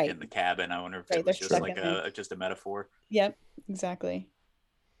family in the cabin. I wonder if it was just like just a metaphor. Yep, exactly.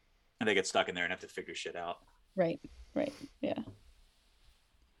 And they get stuck in there and have to figure shit out. Right, yeah.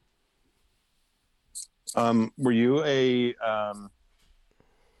 Were you a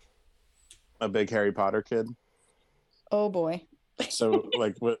big Harry Potter kid? Oh boy. So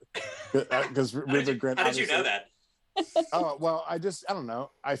like, what? Because Rupert Grint. How did you know that? Oh well, I don't know.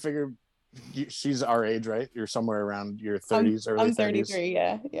 I figured she's our age, right? You're somewhere around your 30s, early 30s. I'm 33.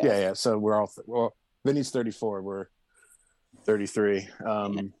 Yeah. So we're all Vinny's 34. We're 33.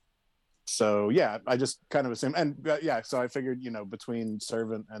 So yeah, I just kind of assumed, and so I figured, between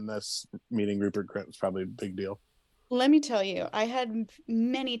Servant and this, meeting Rupert Grint was probably a big deal. Let me tell you, I had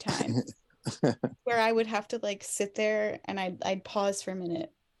many times where I would have to like sit there and I'd pause for a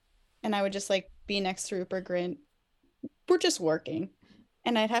minute, and I would just like be next to Rupert Grint. We're just working,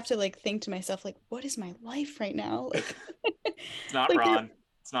 and I'd have to like think to myself, like, what is my life right now? Like, It's not like Ron.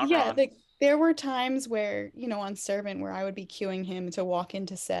 It's not yeah, Ron. like there were times where, on Servant where I would be cueing him to walk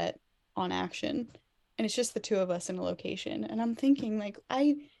into set on action, and it's just the two of us in a location, and I'm thinking like,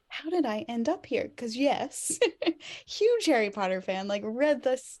 how did I end up here? Because yes, huge Harry Potter fan, like read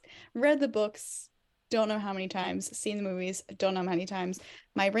the books, don't know how many times, seen the movies, don't know how many times.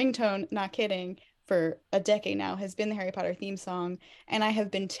 My ringtone, not kidding, for a decade now has been the Harry Potter theme song, and I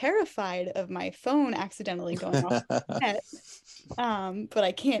have been terrified of my phone accidentally going off set, but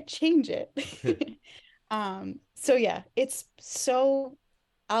I can't change it. So yeah, it's so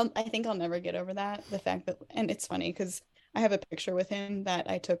I think I'll never get over that. The fact that, and it's funny because I have a picture with him that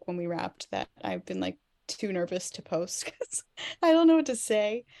I took when we wrapped that I've been like too nervous to post because I don't know what to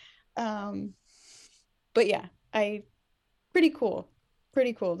say. Um, but yeah, pretty cool.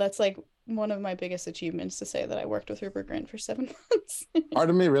 Pretty cool. That's like one of my biggest achievements to say that I worked with Rupert Grint for 7 months. Part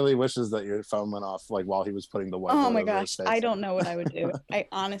of me really wishes that your phone went off like while he was putting the whiteboard Oh my over his gosh, face. I don't know what I would do. I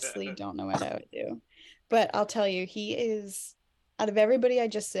honestly don't know what I would do. But I'll tell you, he is, out of everybody I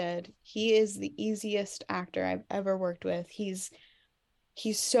just said, he is the easiest actor I've ever worked with. He's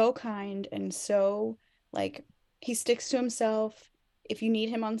so kind and so like he sticks to himself. If you need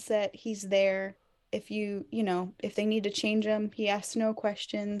him on set, he's there. If if they need to change him, he asks no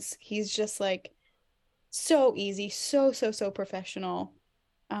questions. He's just like so easy, so professional.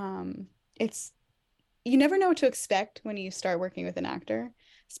 It's you never know what to expect when you start working with an actor,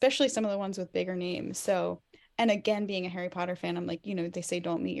 especially some of the ones with bigger names. So, and again, being a Harry Potter fan, I'm like, they say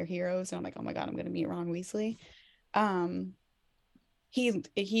don't meet your heroes, and I'm like, oh my God, I'm gonna meet Ron Weasley. Um, he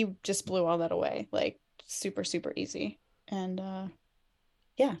just blew all that away, like super easy, and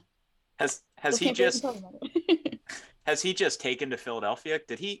yeah, Has still he can't believe I'm just talking about it. has he just taken to Philadelphia?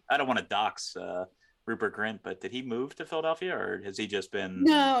 Did he? I don't want to dox Rupert Grint, but did he move to Philadelphia, or has he just been?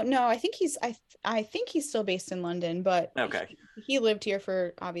 No, I think he's still based in London, but Okay. he lived here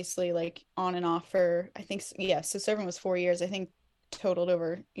for obviously like on and off for I think yeah, so Servant was 4 years, I think totaled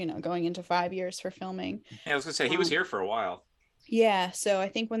over, going into 5 years for filming. Yeah, I was gonna say he was here for a while. Yeah, so I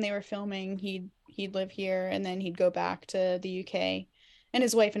think when they were filming, he'd live here and then he'd go back to the UK, and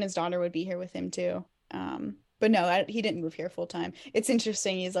his wife and his daughter would be here with him too. But no, he didn't move here full time. It's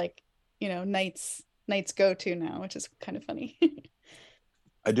interesting. He's like, Knight's go to now, which is kind of funny.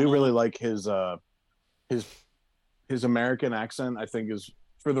 I do really like his his American accent. I think is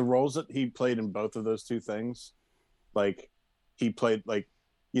for the roles that he played in both of those two things. Like he played like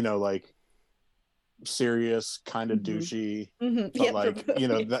serious, kind of douchey, but Yeah, like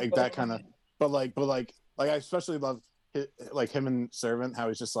that kind of. But I especially love like him and Servant, how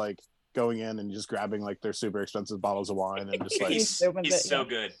he's just like going in and just grabbing like their super expensive bottles of wine and just like He's so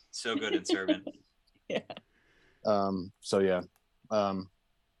good, so good in Servant. Yeah. So yeah, I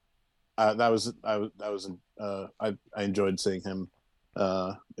enjoyed seeing him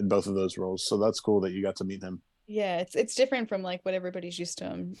in both of those roles. So that's cool that you got to meet him. Yeah, it's different from like what everybody's used to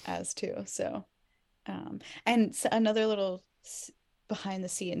him as too. So, and another little behind the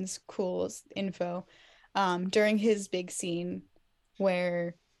scenes cool info, during his big scene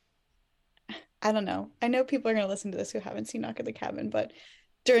where I don't know, I know people are gonna listen to this who haven't seen Knock at the Cabin, but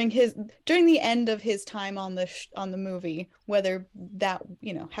during the end of his time on the movie, whether that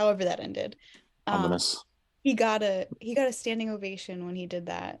however that ended, Ominous. he got a standing ovation when he did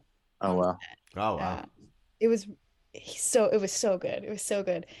that. Oh wow. Oh wow. It was so good. It was so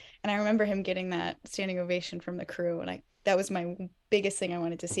good. And I remember him getting that standing ovation from the crew, and that was my biggest thing I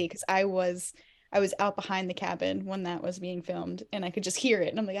wanted to see, because I was out behind the cabin when that was being filmed, and I could just hear it,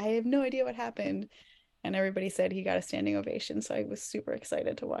 and I'm like, I have no idea what happened. And everybody said he got a standing ovation, so I was super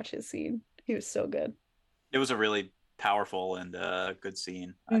excited to watch his scene. He was so good. It was a really powerful and good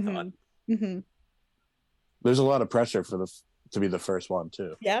scene, I thought. Mm-hmm. There's a lot of pressure to be the first one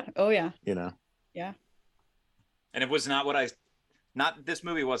too. Yeah. Oh yeah. Yeah. And it was this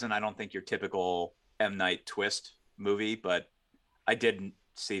movie wasn't, I don't think, your typical M. Night twist movie, but I didn't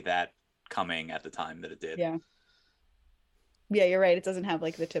see that coming at the time that it did. Yeah. Yeah, you're right. It doesn't have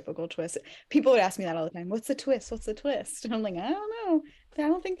like the typical twist. People would ask me that all the time. What's the twist? What's the twist? And I'm like, I don't know. I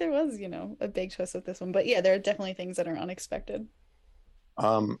don't think there was, a big twist with this one. But yeah, there are definitely things that are unexpected.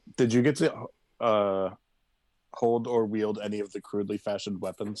 Did you get to hold or wield any of the crudely fashioned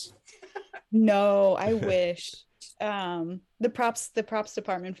weapons? No, I wish. The props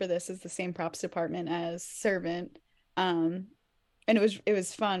department for this is the same props department as Servant. And it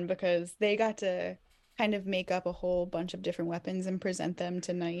was fun because they got to kind of make up a whole bunch of different weapons and present them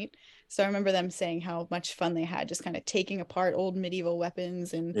to Knight. So I remember them saying how much fun they had just kind of taking apart old medieval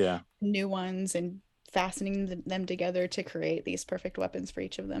weapons and new ones and fastening them together to create these perfect weapons for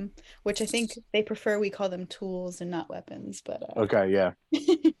each of them, which I think they prefer we call them tools and not weapons. But Okay, yeah.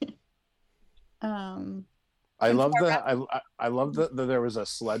 I and love for that. I love that there was a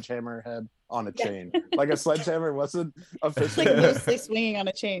sledgehammer head on a Yeah. chain. Like a sledgehammer wasn't it's officially. like loosely swinging on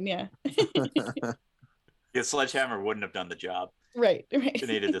a chain. Yeah. The sledgehammer wouldn't have done the job. Right. It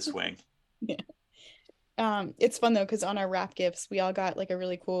needed to swing. Yeah. It's fun though because on our wrap gifts we all got like a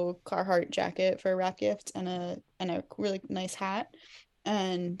really cool Carhartt jacket for a wrap gift and a really nice hat,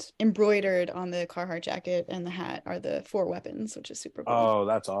 and embroidered on the Carhartt jacket and the hat are the 4 weapons, which is super cool. Oh,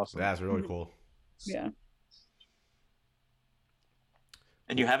 that's awesome. That's really cool. Yeah.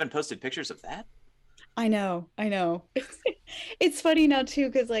 And you haven't posted pictures of that? I know. It's funny now too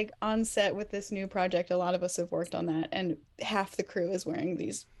because like on set with this new project a lot of us have worked on that and half the crew is wearing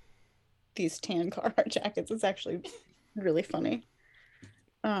these tan Carhartt jackets. It's actually really funny.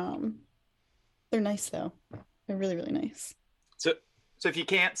 They're nice though. They're really, really nice. So if you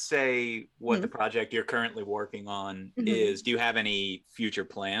can't say what the project you're currently working on is, do you have any future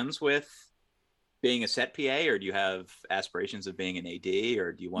plans with being a set PA, or do you have aspirations of being an AD,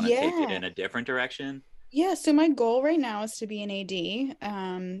 or do you want to take it in a different direction? Yeah, so my goal right now is to be an AD.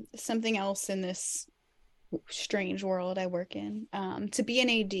 Something else in this strange world I work in. To be an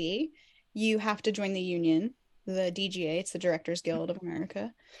AD, you have to join the union, the DGA. It's the Directors Guild of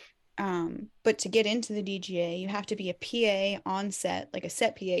America. But to get into the DGA, you have to be a PA on set, like a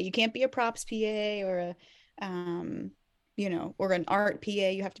set PA. You can't be a props PA or or an art PA.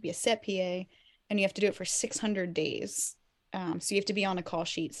 You have to be a set PA, and you have to do it for 600 days. So you have to be on a call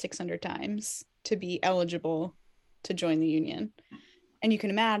sheet 600 times to be eligible to join the union. And you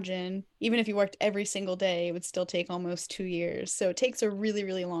can imagine, even if you worked every single day, it would still take almost 2 years. So it takes a really,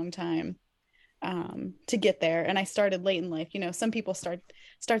 really long time to get there. And I started late in life. Some people start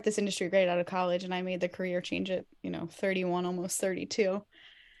this industry right out of college, and I made the career change at 31, almost 32.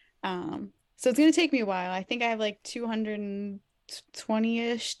 So it's going to take me a while. I think I have like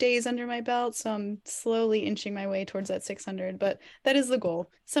 220-ish days under my belt, so I'm slowly inching my way towards that 600, but that is the goal.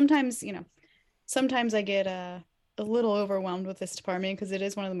 Sometimes I get a little overwhelmed with this department because it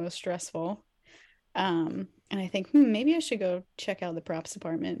is one of the most stressful. And I think maybe I should go check out the props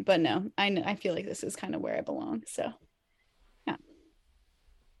department, but no, I feel like this is kind of where I belong. So yeah.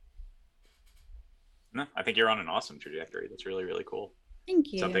 No, I think you're on an awesome trajectory. That's really, really cool.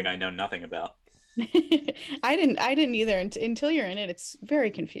 Thank you. Something I know nothing about. I didn't either until you're in it. It's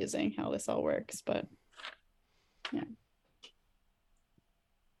very confusing how this all works, but yeah.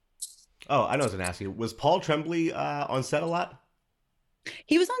 Oh, I know I was gonna ask you. Was Paul Tremblay on set a lot?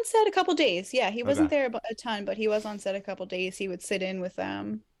 He was on set a couple days. Yeah, he wasn't there a ton, but he was on set a couple days. He would sit in with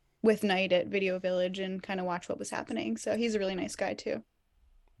Knight at Video Village and kind of watch what was happening. So he's a really nice guy too.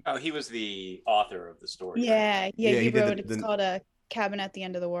 Oh, he was the author of the story. Yeah, right? he wrote it. It's called A Cabin at the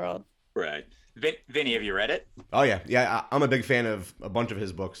End of the World. Right. Vinny, have you read it? Oh yeah. I'm a big fan of a bunch of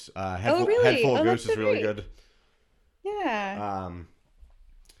his books. Really? Head Full of That's Ghosts is really great. good. Yeah.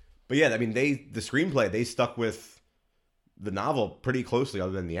 But yeah, I mean, the screenplay, they stuck with the novel pretty closely,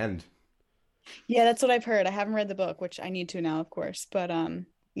 other than the end. Yeah, that's what I've heard. I haven't read the book, which I need to now, of course. But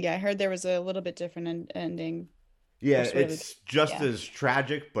yeah, I heard there was a little bit different ending. Yeah, it's just as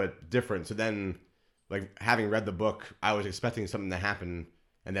tragic but different. So then, like, having read the book, I was expecting something to happen,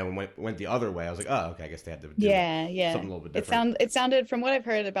 and then when it went the other way, I was like, oh, okay, I guess they had to do something a little bit different. It sounded, from what I've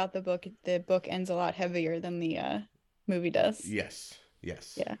heard about the book ends a lot heavier than the movie does. Yes. Yeah.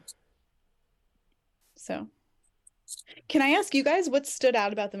 So, can I ask you guys what stood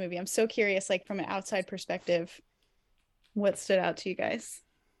out about the movie? I'm so curious, like from an outside perspective, what stood out to you guys?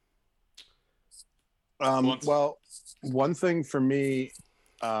 Well, one thing for me,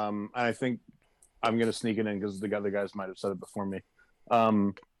 and I think I'm going to sneak it in because the other guys might have said it before me.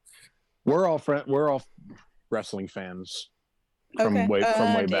 We're all wrestling fans from way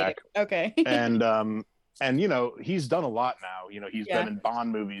back. Okay. And he's done a lot now. He's been in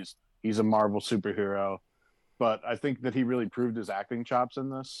Bond movies. He's a Marvel superhero, but I think that he really proved his acting chops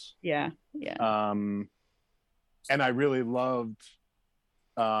in this. Yeah. And I really loved,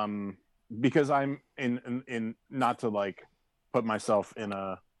 because I'm in not to like put myself in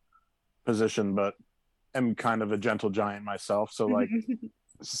a position, but am kind of a gentle giant myself. So like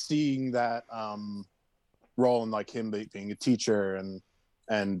seeing that role and like him being a teacher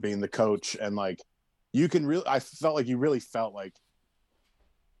and being the coach, and like I felt like you really felt like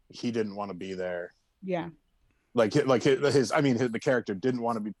he didn't want to be there. Yeah. The character didn't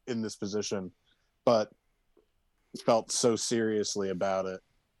want to be in this position, but felt so seriously about it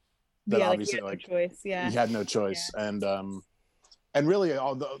that obviously he had no choice. Yeah. And and really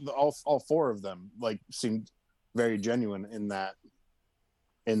all four of them like seemed very genuine in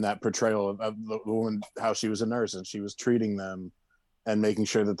that portrayal of the woman, how she was a nurse and she was treating them and making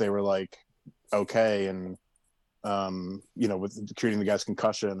sure that they were like okay, and with treating the guy's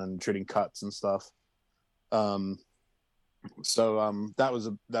concussion and treating cuts and stuff. That was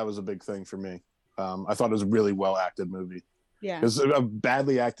a big thing for me. I thought it was a really well acted movie. Yeah. Because a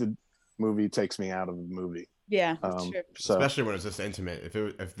badly acted movie takes me out of the movie. Yeah, that's true. So Especially when it's this intimate.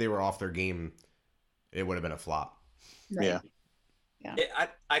 If they were off their game, it would have been a flop. Right. Yeah.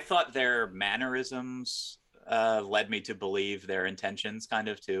 I thought their mannerisms led me to believe their intentions kind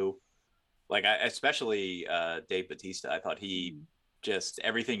of too. Like, especially Dave Bautista. I thought he just,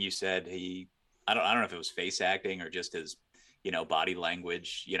 everything you said, I don't know if it was face acting or just his, body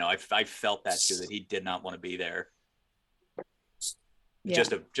language. I felt that too, that he did not want to be there. Yeah.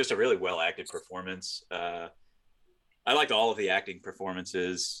 Just a really well acted performance. I liked all of the acting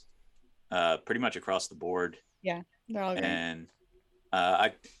performances, pretty much across the board. Yeah, they're all great. And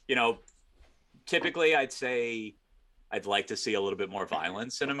typically I'd say I'd like to see a little bit more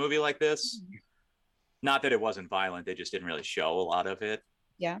violence in a movie like this. Not that it wasn't violent; they just didn't really show a lot of it.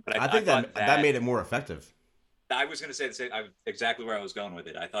 Yeah, but I think that made it more effective. I was going to say the same, exactly where I was going with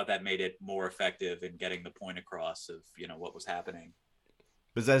it. I thought that made it more effective in getting the point across of what was happening.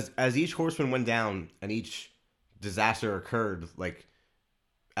 Because as each horseman went down and each disaster occurred, like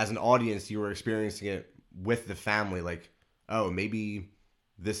as an audience, you were experiencing it with the family. Like, oh, maybe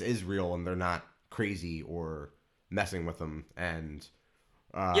this is real and they're not crazy or messing with them. And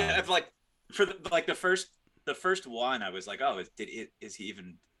yeah, for the first one, I was like, oh, is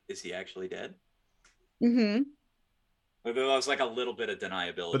he actually dead? Mm-hmm. But there was like a little bit of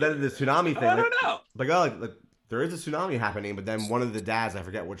deniability. But then the tsunami thing, I don't know. Like there is a tsunami happening, but then one of the dads, I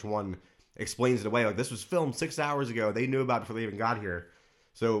forget which one, explains it away. Like, this was filmed 6 hours ago. They knew about it before they even got here.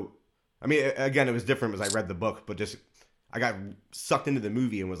 So, I mean, again, it was different as I read the book, but just I got sucked into the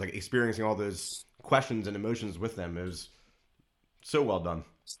movie and was like experiencing all those questions and emotions with them. It was so well done.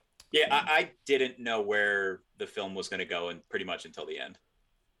 Yeah, I didn't know where the film was going to go, and pretty much until the end.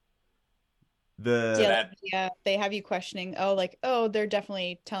 They have you questioning. Oh, they're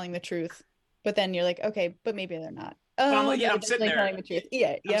definitely telling the truth, but then you're like, okay, but maybe they're not. Oh, I'm sitting there telling the truth.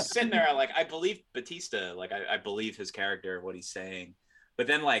 Yeah, I'm sitting there, like, I believe Bautista, like I believe his character, what he's saying, but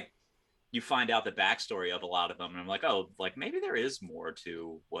then like you find out the backstory of a lot of them, and I'm like, oh, like maybe there is more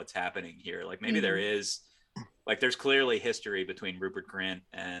to what's happening here. Like maybe there is, like, there's clearly history between Rupert Grint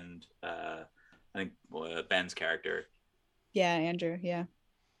and I think Ben's character. Yeah, Andrew. Yeah.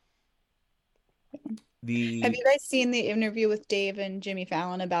 Have you guys seen the interview with Dave and Jimmy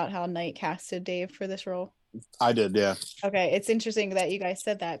Fallon about how Knight casted Dave for this role? I did, yeah. Okay, it's interesting that you guys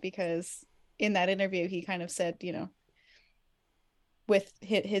said that, because in that interview he kind of said, with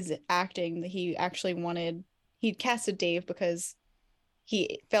his acting, that he actually he casted Dave because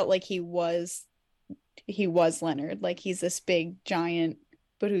he felt like he was Leonard. Like, he's this big giant,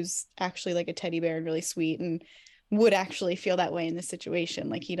 but who's actually like a teddy bear and really sweet, and would actually feel that way in this situation.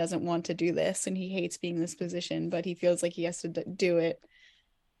 Like, he doesn't want to do this and he hates being in this position, but he feels like he has to do it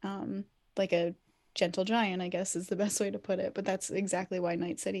like a gentle giant, I guess is the best way to put it. But that's exactly why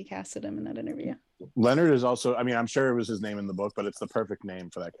Knight said he casted him in that interview. Leonard is also, I mean, I'm sure it was his name in the book, but it's the perfect name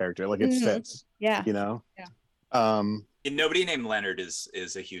for that character. Like, it fits. Yeah. Yeah. Nobody named Leonard is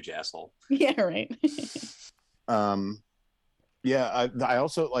a huge asshole. Yeah, right. Yeah, I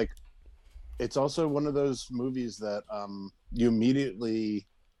also like, it's also one of those movies that you immediately,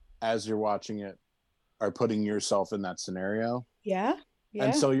 as you're watching it, are putting yourself in that scenario. Yeah.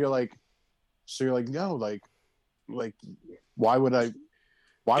 And so you're like, no, like why would I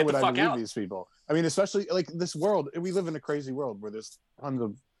believe these people? I mean, especially like this world, we live in a crazy world where there's tons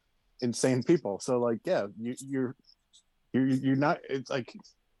of insane people. So like, yeah, you're not, it's like,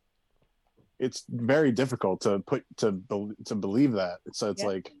 it's very difficult to believe that. So it's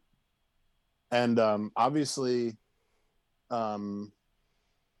like, and obviously having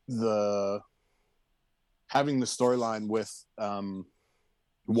the storyline with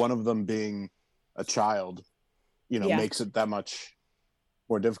one of them being a child, makes it that much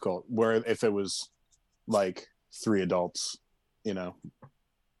more difficult. Where if it was like 3 adults, if it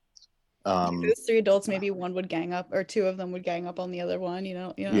was 3 adults, maybe one would gang up, or 2 of them would gang up on the other one,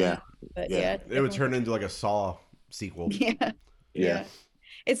 Yeah. But it would turn into like a Saw sequel. Yeah.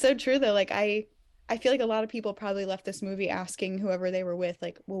 It's so true though. Like, I feel like a lot of people probably left this movie asking whoever they were with,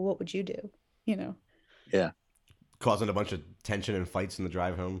 like, well, what would you do? Yeah. Causing a bunch of tension and fights in the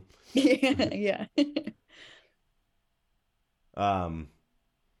drive home. Yeah.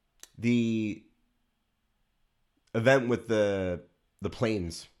 The event with the the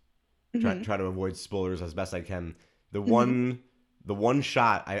planes. Mhm. Try to avoid spoilers as best I can. The Mhm. one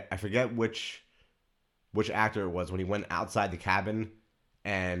shot, I forget which actor it was, when he went outside the cabin,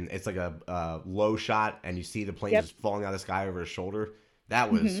 and it's like a low shot, and you see the plane Yep. just falling out of the sky over his shoulder.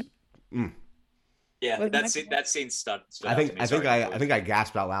 That was, Mhm. mm. Yeah, Was my that scene stood I out to think me. Sorry, I think I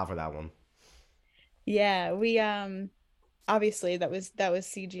gasped out loud for that one. Yeah, we obviously that was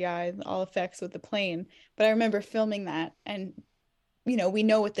CGI, all effects with the plane, but I remember filming that, and we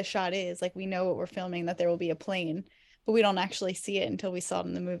know what the shot is, like we know what we're filming, that there will be a plane, but we don't actually see it until we saw it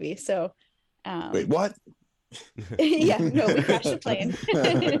in the movie. So Wait, um what? yeah, no, we crashed a plane.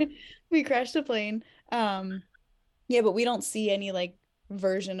 We crashed a plane. Yeah, but we don't see any like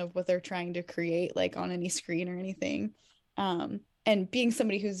version of what they're trying to create like on any screen or anything. And being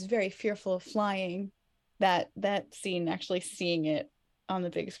somebody who's very fearful of flying, that scene, actually seeing it on the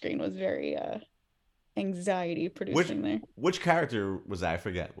big screen, was very anxiety Which producing there. character was that? I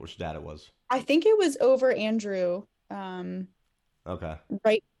forget which dad it was. I think it was over Andrew. Okay.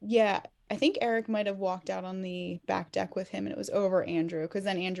 Right. Yeah. I think Eric might have walked out on the back deck with him, and it was over Andrew, because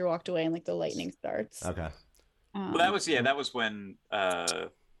then Andrew walked away and like the lightning starts. Okay. Well, Um, that was when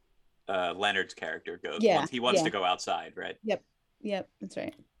Leonard's character goes. yeah. Once he wants Yeah. to go outside, right? Yep. Yep. That's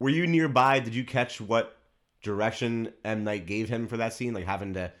right. Were you nearby? Did you catch what direction M. Night gave him for that scene? Like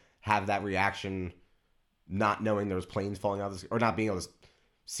having to have that reaction, not knowing there was planes falling out of the sky, or not being able to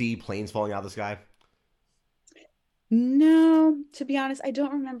see planes falling out of the sky? No, to be honest, I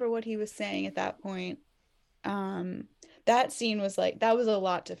don't remember what he was saying at that point. Um, that scene was like, that was a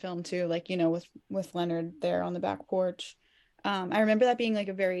lot to film too, like, with Leonard there on the back porch. I remember that being like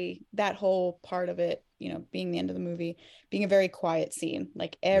that whole part of it, being the end of the movie, being a very quiet scene.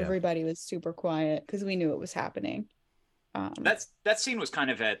 Like Yeah. everybody was super quiet because we knew it was happening. That scene was kind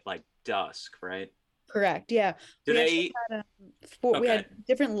of at like dusk, right? Correct. Yeah. Do We they? actually had we Okay. had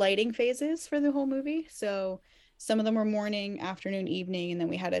different lighting phases for the whole movie. So some of them were morning, afternoon, evening, and then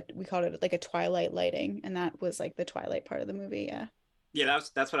we called it like a twilight lighting, and that was like the twilight part of the movie. Yeah. Yeah,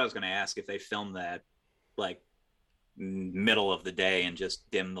 that's what I was going to ask, if they filmed that like middle of the day and just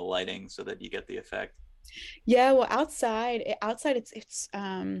dim the lighting so that you get the effect. Yeah, well, outside it's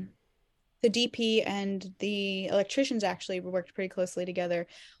the DP and the electricians actually worked pretty closely together.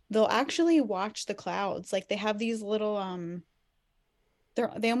 They'll actually watch the clouds. Like they have these little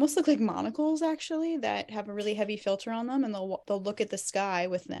they almost look like monocles actually, that have a really heavy filter on them, and they'll look at the sky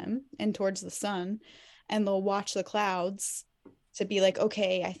with them and towards the sun, and they'll watch the clouds to be like,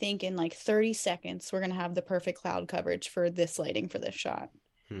 okay, I think in like 30 seconds we're gonna have the perfect cloud coverage for this lighting for this shot.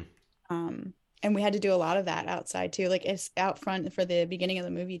 And we had to do a lot of that outside too, like it's out front for the beginning of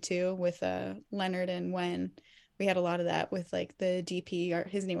the movie too, with Leonard and Wen. We had a lot of that with like the DP, or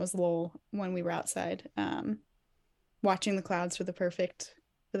his name was Lowell, when we were outside watching the clouds for the perfect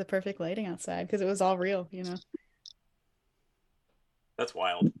lighting outside, because it was all real. That's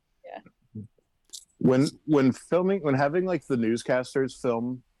wild. Yeah. When having like the newscasters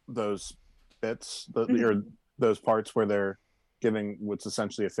film those bits, or those parts where they're giving what's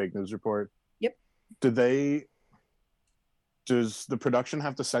essentially a fake news report. Yep. Does the production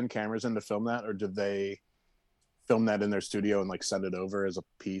have to send cameras in to film that, or do they film that in their studio and like send it over as a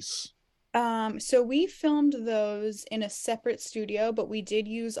piece? So we filmed those in a separate studio, but we did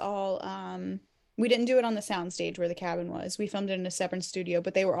use we didn't do it on the soundstage where the cabin was. We filmed it in a separate studio,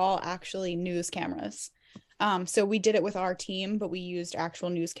 but they were all actually news cameras. So we did it with our team, but we used actual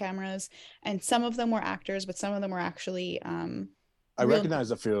news cameras, and some of them were actors, but some of them were actually I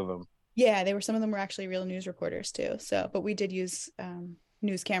recognize a few of them. Yeah, some of them were actually real news reporters too. So, but we did use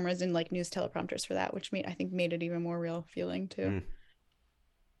news cameras and like news teleprompters for that, which I think made it even more real feeling too.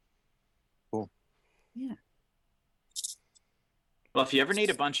 Cool. Yeah. Well, if you ever need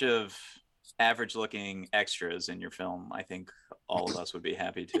a bunch of average looking extras in your film, I think all of us would be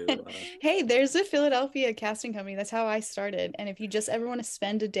happy to. Hey, there's a Philadelphia casting company. That's how I started. And if you just ever want to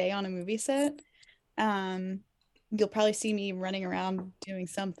spend a day on a movie set, you'll probably see me running around doing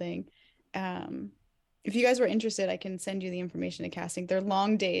something. If you guys were interested, I can send you the information to casting. They're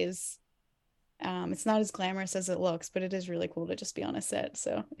long days. It's not as glamorous as it looks, but it is really cool to just be on a set.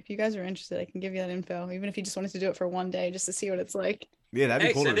 So if you guys are interested, I can give you that info, even if you just wanted to do it for one day just to see what it's like. Yeah, that'd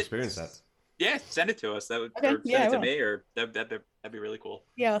be cool to experience that. Yeah, send it to us. That would, okay. or send it to me, or that'd be really cool.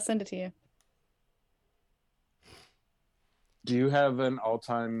 Yeah, I'll send it to you. Do you have an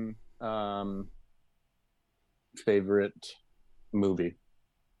all-time favorite movie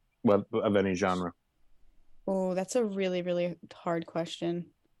of any genre? Oh, that's a really, really hard question.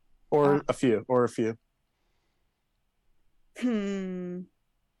 Or a few.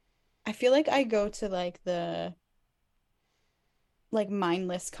 I feel like I go to like like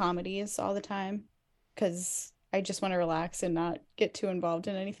mindless comedies all the time because I just want to relax and not get too involved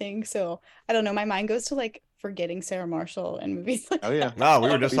in anything. So I don't know. My mind goes to like forgetting Sarah Marshall and movies like Oh yeah. No, we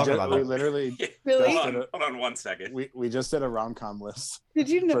were just We, talking ju- about we that. literally Really? just Hold did on, hold on 1 second. we just did a rom-com list Did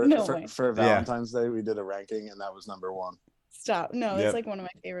you know? for, No for, way. for Valentine's Day. We did a ranking, and that was number one. Stop. No, Yep. it's like one of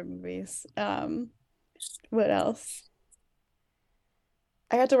my favorite movies. What else?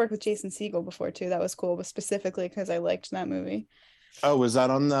 I got to work with Jason Segel before too. That was cool, but specifically because I liked that movie. Oh, was that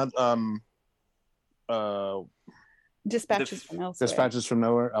on that Dispatches from Elsewhere. Dispatches from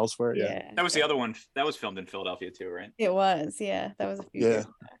Nowhere Elsewhere? Yeah. That was the other one. That was filmed in Philadelphia too, right? It was, yeah. That was a few Yeah. years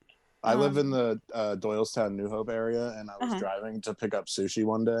back. I live in the Doylestown, New Hope area, and I was Uh-huh. driving to pick up sushi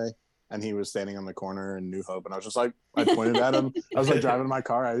one day, and he was standing on the corner in New Hope, and I was just like, I pointed at him. I was like driving my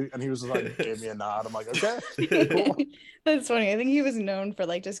car, and he was just like, gave me a nod. I'm like, okay, cool. That's funny. I think he was known for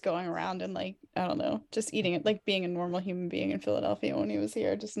like just going around and like, I don't know, just eating it, like being a normal human being in Philadelphia when he was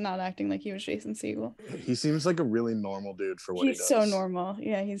here, just not acting like he was Jason Segel. He seems like a really normal dude for what he He's does. so normal.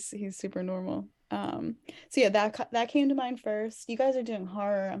 Yeah, he's super normal. So yeah, that came to mind first. You guys are doing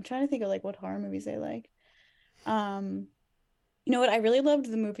horror. I'm trying to think of like what horror movies I like. You know what? I really loved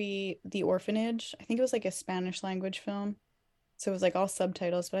the movie The Orphanage. I think it was like a Spanish language film. So it was like all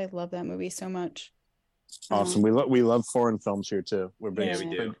subtitles, but I love that movie so much. Awesome. We love foreign films here too. We're big, Yeah, we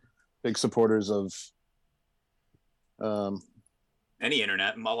do. big supporters of. Any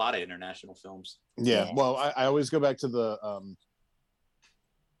internet, a lot of international films. Yeah. Yeah. Well, I always go back to the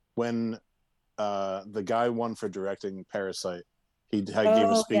when the guy won for directing Parasite. He gave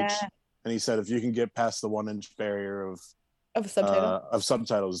a speech, yeah. and he said, "If you can get past the 1-inch barrier Of subtitle. of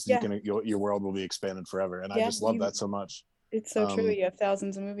subtitles, Yeah. your world will be expanded forever." And I Yeah, just love you- that so much It's so true. um, You have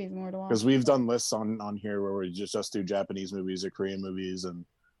thousands of movies more to watch. because we've done lists on here where we just do Japanese movies or Korean movies, and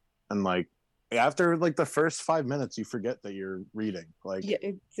like after like the first 5 minutes, you forget that you're reading. Like Yeah,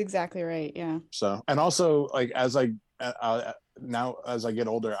 it's exactly right. Yeah. so, and also like as I now as I get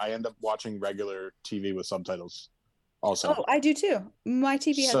older, I end up watching regular TV with subtitles. Also, Oh, I do too. My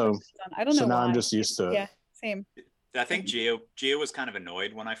TV has So- subtitles on. I don't know so now I'm why. just used to it. Yeah, same. I think Gio was kind of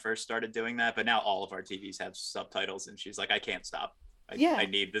annoyed when I first started doing that, but now all of our TVs have subtitles, and she's like, I can't stop. Yeah. I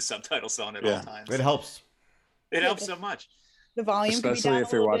need the subtitles on at Yeah. all times. It helps. It Yeah, helps but- so much. The volume can be Especially down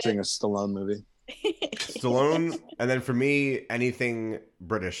if you're little watching a Stallone movie. bit. Stallone, and then for me, anything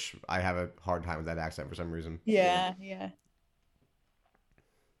British, I have a hard time with that accent for some reason. Yeah, yeah.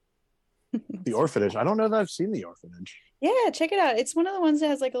 The Orphanage. I don't know that I've seen The Orphanage. Yeah, check it out. It's one of the ones that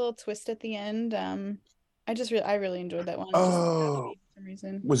has like a little twist at the end. I really enjoyed that one. It just stuck out to me for some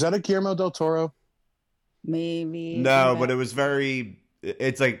reason. Was that a Guillermo del Toro? Maybe. No, but it was very.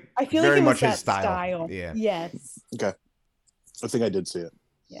 It's like I feel very like it much was that his style. style. Yeah. Yes. I think I did see it.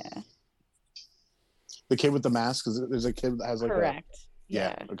 Yeah. The kid with the mask. There's a kid that has like Correct.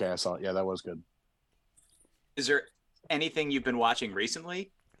 Yeah. Okay, I saw it. Yeah, that was good. Is there anything you've been watching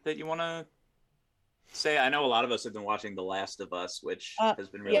recently that you want to say? I know a lot of us have been watching The Last of Us, which has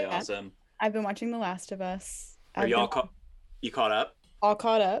been really yeah. awesome. I've been watching The Last of Us. Are you all you caught up? all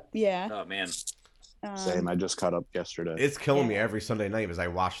caught up? Yeah. Oh man, Same. I just caught up yesterday. It's killing me Yeah. every Sunday night as I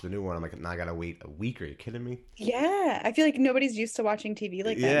watch the new one. I'm like, now I gotta wait a week. Are you kidding me? Yeah. I feel like nobody's used to watching TV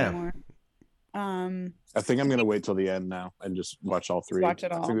like that Yeah. anymore. I think I'm gonna wait till the end now and just watch all three. Watch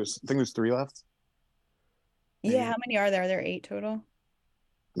it I all. think there's 3 left. Yeah. Maybe. How many are there? Are there 8 total?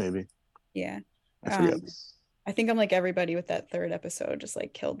 Maybe. Yeah. I forget. I think I'm like everybody with that 3rd episode just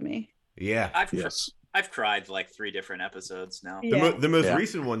like killed me. Yeah. I've cried like 3 different episodes now. Yeah. The most Yeah.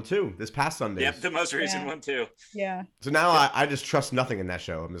 recent one too. This past Sunday. Yep, the most recent Yeah. one too. Yeah. So now I just trust nothing in that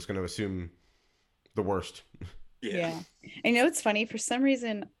show. I'm just gonna assume the worst. Yeah. I know it's funny. For some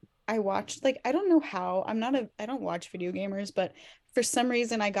reason, I watched like I don't know how. I don't watch video gamers, but for some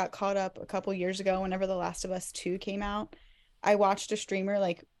reason I got caught up a couple years ago whenever The Last of Us 2 came out. I watched a streamer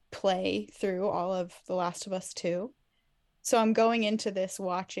like play through all of The Last of Us 2. So I'm going into this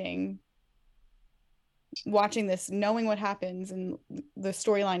watching this, knowing what happens and the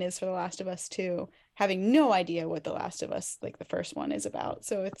storyline is for The Last of Us 2, having no idea what The Last of Us, like the first one, is about.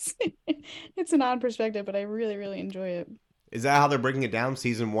 So it's it's an odd perspective, but I really, really enjoy it. Is that how they're breaking it down?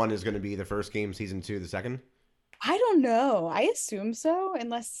 Season 1 is going to be the first game. Season 2 the second. I don't know. I assume so,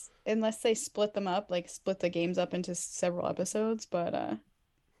 unless they split them up, like split the games up into several episodes. But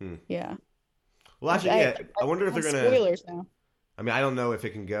yeah. Well, actually, yeah. I wonder if they're gonna. Spoilers now. I mean, I don't know if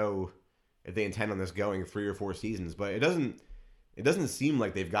it can go. If they intend on this going 3 or 4 seasons, but it doesn't seem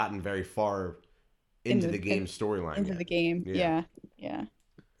like they've gotten very far into the game storyline Into yet. the game. Yeah. Yeah.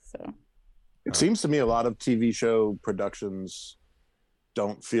 So It seems to me a lot of TV show productions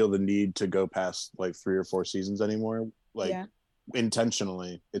don't feel the need to go past like 3 or 4 seasons anymore. Like yeah.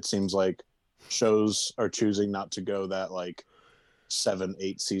 intentionally, it seems like shows are choosing not to go that like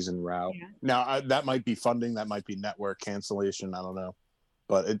 7-8 season route. Yeah. Now that might be funding, that might be network cancellation, I don't know,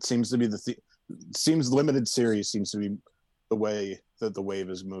 but it seems to be seems limited series seems to be the way that the wave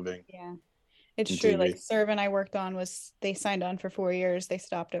is moving. Yeah. It's in true. TV. Like Servant I worked on they signed on for 4 years. They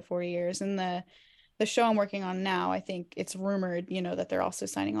stopped at 4 years. And the show I'm working on now, I think it's rumored, that they're also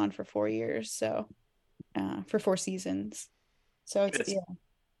signing on for 4 years. So for 4 seasons. So it's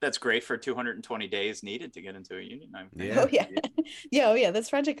That's great for 220 days needed to get into a union. Yeah. Oh yeah. Yeah, oh yeah. This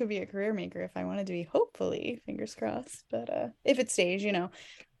project could be a career maker if I wanted to be, hopefully, fingers crossed. But if it stays, I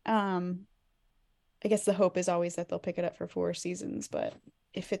guess the hope is always that they'll pick it up for 4 seasons, but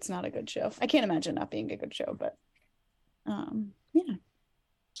if it's not a good show, I can't imagine not being a good show, but yeah.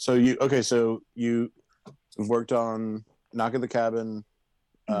 So you worked on Knock at the Cabin,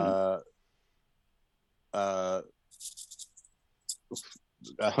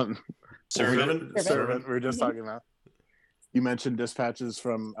 Servant. We were just talking about. You mentioned Dispatches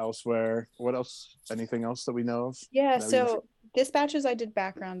from Elsewhere. What else? Anything else that we know of? Yeah, so Dispatches I did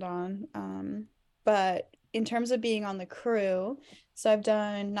background on, but in terms of being on the crew, so I've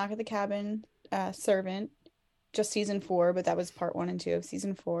done Knock at the Cabin, Servant, just season 4, but that was part 1 and 2 of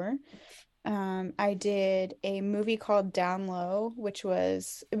season 4. I did a movie called Down Low, it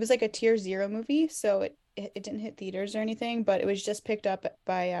was like a tier 0 movie, so it didn't hit theaters or anything, but it was just picked up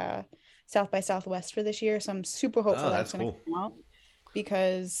by South by Southwest for this year, so I'm super hopeful that's going to come out,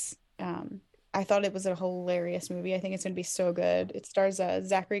 because I thought it was a hilarious movie. I think it's going to be so good. It stars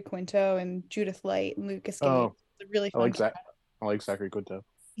Zachary Quinto and Judith Light and Lucas Gage. Oh, it's a really fun. I like Zachary Quinto.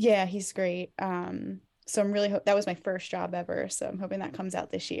 Yeah, he's great. So I'm really that was my first job ever, so I'm hoping that comes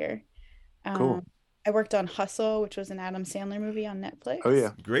out this year. Cool. I worked on Hustle, which was an Adam Sandler movie on Netflix. Oh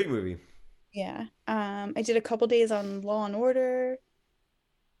yeah, great movie. Yeah. I did a couple days on Law and Order.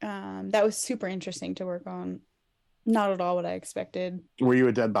 That was super interesting to work on. Not at all what I expected. Were you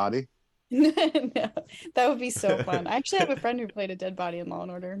a dead body? No, that would be so fun. I actually have a friend who played a dead body in Law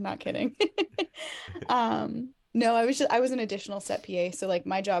and Order. Not kidding. No, I was an additional set PA, so like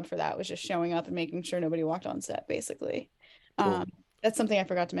my job for that was just showing up and making sure nobody walked on set, basically. Cool. That's something I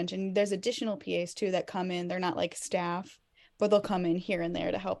forgot to mention. There's additional PAs too that come in. They're not like staff, but they'll come in here and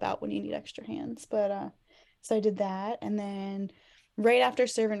there to help out when you need extra hands. But so I did that, and then right after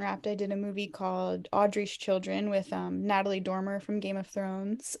Servant Wrapped, I did a movie called Audrey's Children with Natalie Dormer from Game of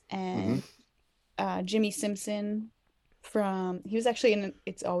Thrones and Jimmy Simpson he was actually in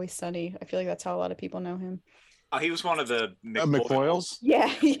It's Always Sunny. I feel like that's how a lot of people know him. Oh, he was one of the McFoyles. Yeah.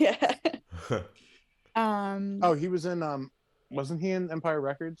 Oh, he was in wasn't he in Empire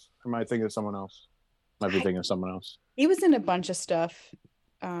Records? Or am I thinking of someone else? Might be thinking of someone else. He was in a bunch of stuff.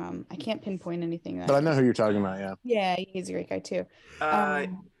 I can't pinpoint anything. But I know who you're talking about, yeah. Yeah, he's a great guy too.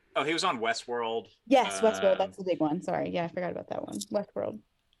 He was on Westworld. Yes, Westworld. That's the big one. Sorry. Yeah, I forgot about that one. Westworld.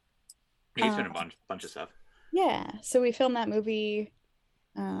 He's been in a bunch of stuff. Yeah. So we filmed that movie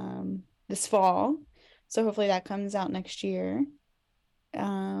this fall. So hopefully that comes out next year.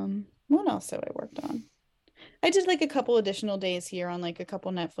 What else have I worked on? I did like a couple additional days here on like a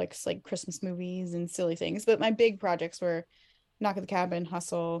couple Netflix like Christmas movies and silly things. But my big projects were Knock at the Cabin,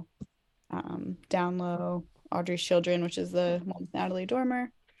 Hustle, Down Low, Audrey's Children, which is the one with Natalie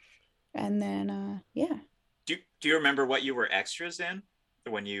Dormer. And then yeah. Do you remember what you were extras in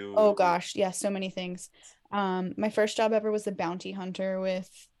when you? Oh gosh, yeah, so many things. My first job ever was The Bounty Hunter with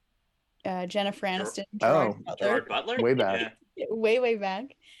Jennifer Aniston. Gerard Butler. Way back. Yeah. Way back.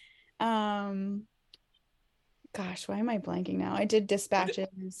 Gosh, why am I blanking now? I did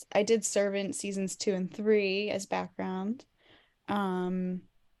Dispatches. I did Servant seasons 2 and 3 as background.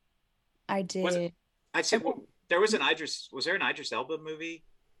 I did. I'd say there was an Idris. Was there an Idris Elba movie?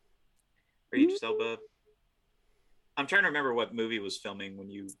 Or Idris Elba? I'm trying to remember what movie was filming when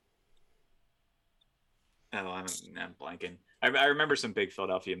you. Oh, I'm blanking. I remember some big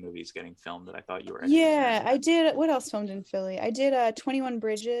Philadelphia movies getting filmed that I thought you were. Yeah, I did. What else filmed in Philly? I did 21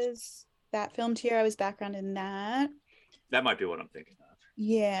 Bridges. That filmed here. I was background in that. That might be what I'm thinking of.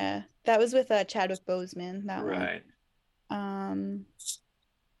 Yeah, that was with Chadwick Boseman. That right. One.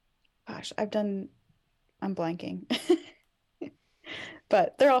 Gosh, I'm blanking.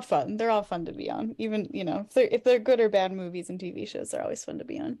 But they're all fun. They're all fun to be on. Even, if they're good or bad movies and TV shows, they're always fun to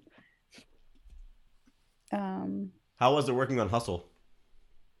be on. How was it working on Hustle?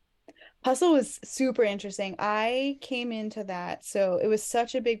 Hustle was super interesting. I came into that, so it was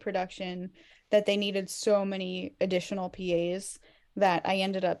such a big production that they needed so many additional PAs that I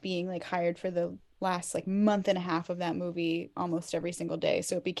ended up being like hired for the last like month and a half of that movie almost every single day.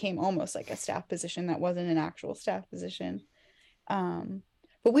 So it became almost like a staff position that wasn't an actual staff position.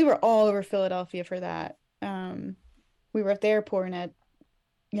 But we were all over Philadelphia for that. We were at the airport and at,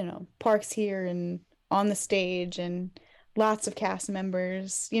 parks here and on the stage and lots of cast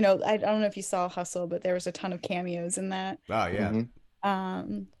members. I don't know if you saw Hustle, but there was a ton of cameos in that. Oh yeah.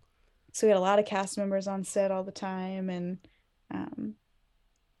 Mm-hmm. So we had a lot of cast members on set all the time, and um,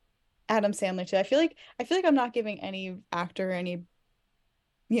 Adam Sandler too. I feel like I'm not giving any actor any,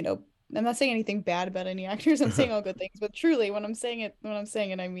 you know, I'm not saying anything bad about any actors. I'm saying all good things, but truly, when I'm saying it,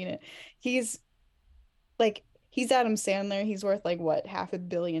 I mean it. He's he's Adam Sandler. He's worth like what,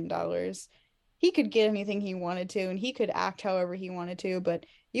 $500 million. He could get anything he wanted to, and he could act however he wanted to, but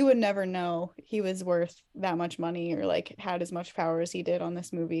you would never know he was worth that much money or like had as much power as he did on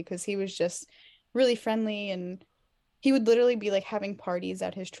this movie because he was just really friendly, and he would literally be like having parties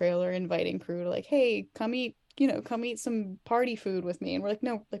at his trailer, inviting crew to like, hey, come eat some party food with me. And we're like,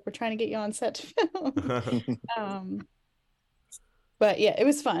 no, like we're trying to get you on set to film. um, but yeah, it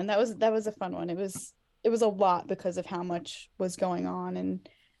was fun. That was a fun one. It was a lot because of how much was going on, and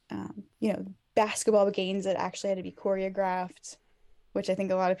basketball games that actually had to be choreographed, which I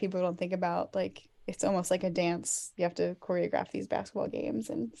think a lot of people don't think about. Like it's almost like a dance. You have to choreograph these basketball games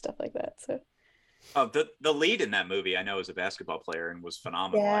and stuff like that. So Oh, the lead in that movie, I know, is a basketball player and was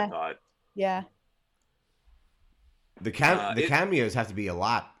phenomenal. Yeah. I thought. yeah, The It- cameos have to be a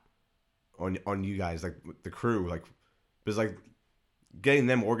lot on you guys, like the crew, like because like getting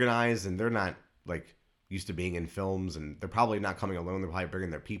them organized, and they're not like used to being in films, and they're probably not coming alone. They're probably bringing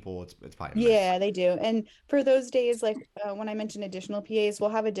their people. It's probably a mess. yeah, they do. And for those days, like when I mentioned additional PAs, we'll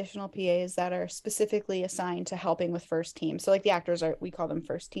have additional PAs that are specifically assigned to helping with first team. So like the actors we call them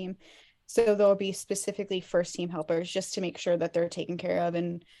first team. So there'll be specifically first team helpers just to make sure that they're taken care of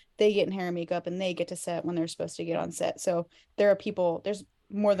and they get in hair and makeup and they get to set when they're supposed to get on set. So there's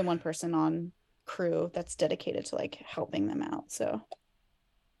more than one person on crew that's dedicated to like helping them out. So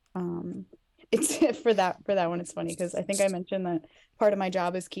it's for that one, it's funny because I think I mentioned that part of my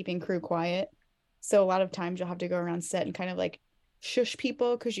job is keeping crew quiet. So a lot of times you'll have to go around set and kind of like shush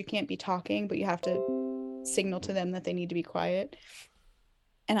people because you can't be talking, but you have to signal to them that they need to be quiet.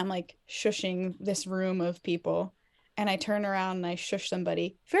 And I'm like shushing this room of people. And I turn around and I shush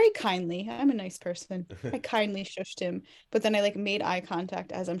somebody very kindly. I'm a nice person. I kindly shushed him. But then I like made eye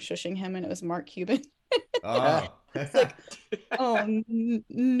contact as I'm shushing him, and it was Mark Cuban. Oh. like, oh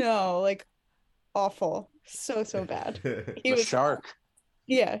no, like awful. So bad. He The was shark.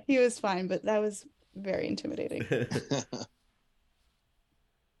 Yeah, he was fine, but that was very intimidating.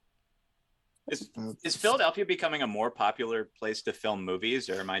 Is Philadelphia becoming a more popular place to film movies,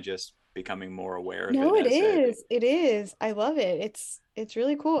 or am I just becoming more aware of No, it? it is. It is. I love it. It's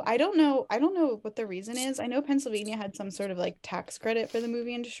really cool. I don't know what the reason is. I know Pennsylvania had some sort of like tax credit for the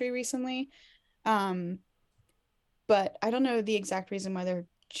movie industry recently. But I don't know the exact reason why they're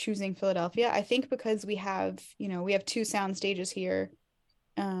choosing Philadelphia. I think because we have two sound stages here,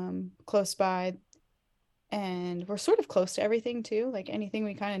 close by, and we're sort of close to everything too. Like anything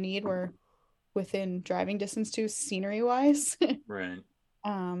we kind of need, we're within driving distance to scenery wise. Right.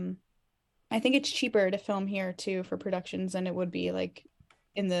 I think it's cheaper to film here too for productions than it would be like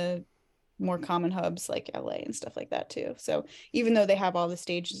in the more common hubs like LA and stuff like that too. So even though they have all the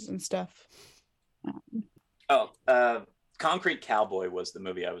stages and stuff. Concrete Cowboy was the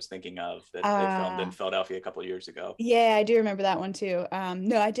movie I was thinking of that they filmed in Philadelphia a couple of years ago. Yeah, I do remember that one too.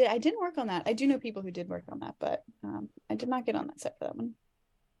 No, I didn't work on that. I do know people who did work on that, but I did not get on that set for that one.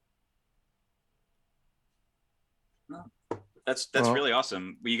 That's really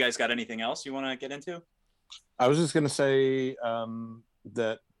awesome. You guys got anything else you want to get into? I was just gonna say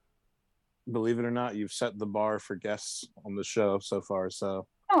that, believe it or not, you've set the bar for guests on the show so far. So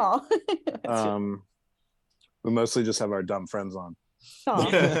Oh, we mostly just have our dumb friends on.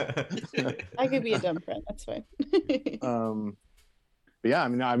 I could be a dumb friend. That's fine. But yeah, I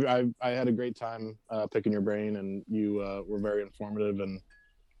mean, I had a great time picking your brain, and you were very informative,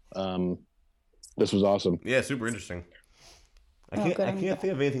 and this was awesome. Yeah, super interesting. I can't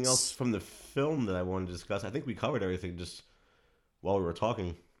think of anything else from the film that I wanted to discuss. I think we covered everything just while we were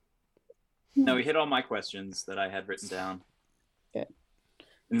talking. No, we hit all my questions that I had written down. Good.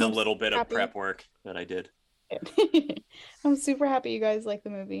 And the little bit of happy. prep work that I did. I'm super happy you guys like the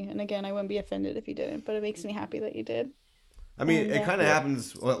movie. And again, I wouldn't be offended if you didn't, but it makes me happy that you did. I mean, And, it kind of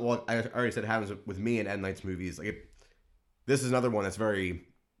happens. Well, I already said it happens with me and Ed Knight's movies. This is another one that's very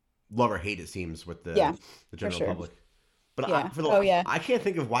love or hate. It seems with the general sure. public. But Yeah. I can't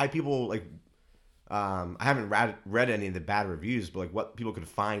think of why people like. I haven't read any of the bad reviews, but like what people could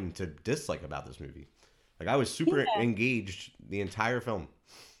find to dislike about this movie. Like I was super engaged the entire film.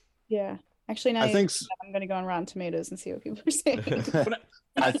 Yeah. Actually, now I you think say that, I'm gonna go on Rotten Tomatoes and see what people are saying.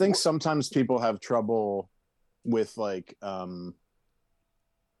 I think sometimes people have trouble with like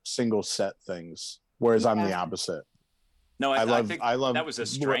single set things, whereas I'm the Yeah. opposite. No, I think I love that was a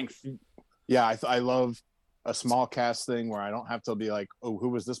strength. Yeah, I love a small cast thing where I don't have to be like, oh, who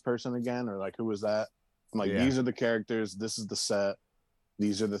was this person again, or like who was that. I'm like, Yeah. these are the characters, this is the set,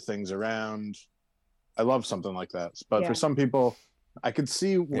 these are the things around. I love something like that. But Yeah. for some people, I could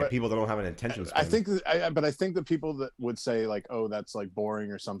see Yeah, what people that don't have an attention span. I think but I think the people that would say like, oh, that's like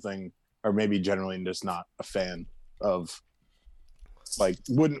boring or something, are maybe generally just not a fan of, like,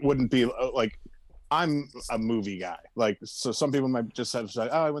 wouldn't be like, I'm a movie guy. Like, so some people might just have said,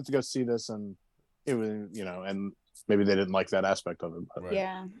 oh, I went to go see this and it was, and maybe they didn't like that aspect of it. But, Right.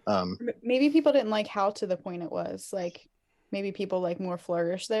 Yeah. um, Maybe people didn't like how to the point it was. Like maybe people like more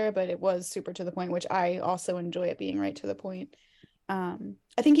flourish there, but it was super to the point, which I also enjoy it being right to the point. I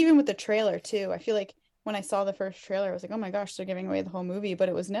think even with the trailer too, I feel like when I saw the first trailer, I was like, oh my gosh, they're giving away the whole movie. But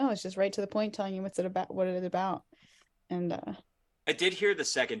it's just right to the point, telling you what it is about. And I did hear the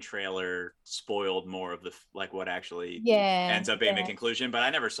second trailer spoiled more of the like what actually yeah, ends up being the conclusion, but I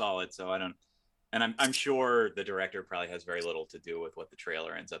never saw it, so I don't. And I'm sure the director probably has very little to do with what the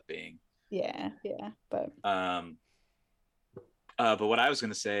trailer ends up being. yeah, but But what I was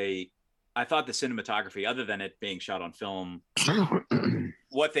going to say, I thought the cinematography, other than it being shot on film,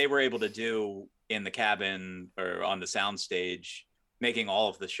 what they were able to do in the cabin or on the soundstage, making all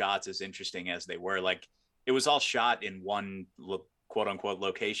of the shots as interesting as they were. Like it was all shot in one quote unquote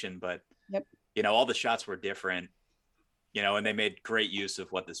location, but Yep. All the shots were different, and they made great use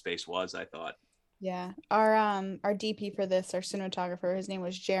of what the space was, I thought. yeah, our DP for this, our cinematographer, his name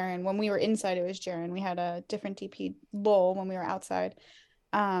was Jaron. When we were inside, it was Jaron. We had a different DP, Lowell, when we were outside.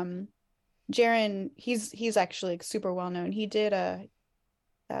 Jaron, he's actually super well known. He did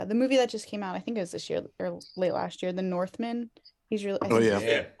the movie that just came out, I think it was this year or late last year, The Northman. He's really,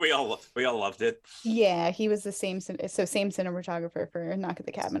 Yeah, we all loved it. Yeah, he was the same cinematographer for Knock at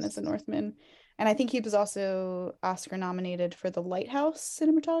the Cabin as The Northman, and I think he was also Oscar nominated for The Lighthouse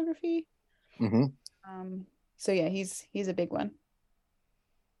cinematography. So yeah, he's a big one.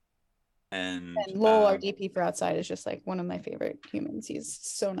 And Lowell, our DP for outside, is just like one of my favorite humans. He's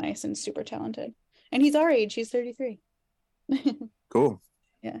so nice and super talented, and he's our age. He's 33. Cool.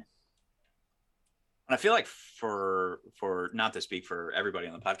 Yeah. And I feel like for not to speak for everybody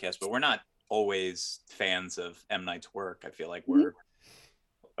on the podcast, but we're not always fans of M. Night's work. I feel like we're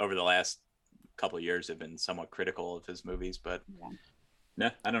over the last couple of years have been somewhat critical of his movies, but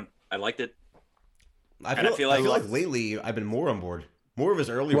I liked it. I feel like lately I've been more on board. More of his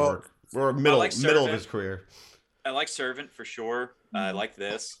early work, or middle of his career. I like Servant for sure. I like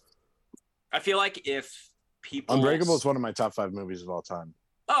this. I feel like if people Unbreakable is one of my top 5 movies of all time.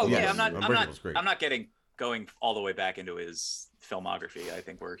 Oh yes, yeah, I'm not going all the way back into his filmography. I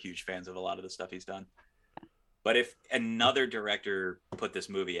think we're huge fans of a lot of the stuff he's done. But if another director put this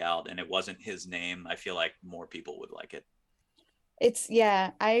movie out and it wasn't his name, I feel like more people would like it.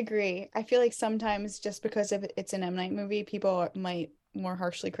 I agree. I feel like sometimes just because it's an M. Night movie, people might more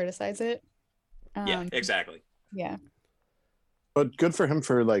harshly criticize it. Yeah, exactly. Yeah. But good for him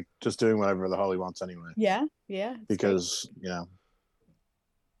for like just doing whatever the hell he wants anyway. Yeah. Because, I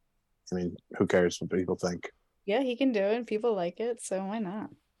mean, who cares what people think? Yeah, he can do it and people like it, so why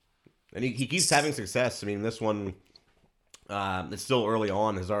not? And he keeps having success. I mean, this one, it's still early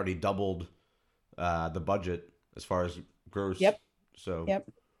on, has already doubled the budget as far as gross. Yep. So. Yep.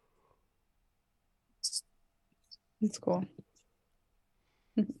 It's cool.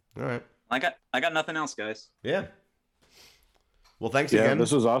 All right. I got nothing else, guys. Yeah. Well, thanks again.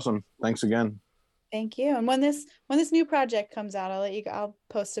 This was awesome. Thanks again. Thank you. And when this new project comes out, I'll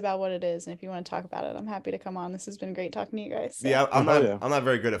post about what it is, and if you want to talk about it, I'm happy to come on. This has been great talking to you guys. So. Yeah, I'm not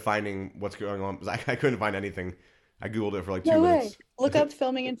very good at finding what's going on because I couldn't find anything. I googled it for like 2 minutes. Look up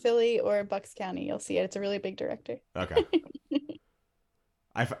Filming in Philly or Bucks County. You'll see it. It's a really big director. Okay.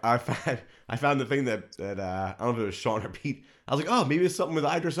 I found the thing that I don't know if it was Sean or Pete. I was like, oh, maybe it's something with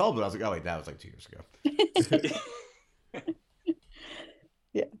Idris Elba. I was like, oh wait, that was like 2 years ago.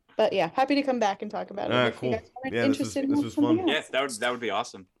 Yeah, but yeah, happy to come back and talk about it. Cool. Yeah, this was fun. Yes, that would be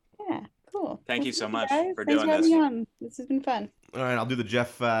awesome. Yeah, cool. Thank you so much for Thanks doing for having this. me on. This has been fun. All right, I'll do the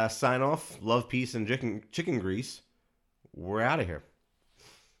Jeff sign off. Love, peace, and chicken grease. We're out of here.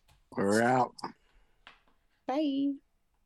 We're out. Bye.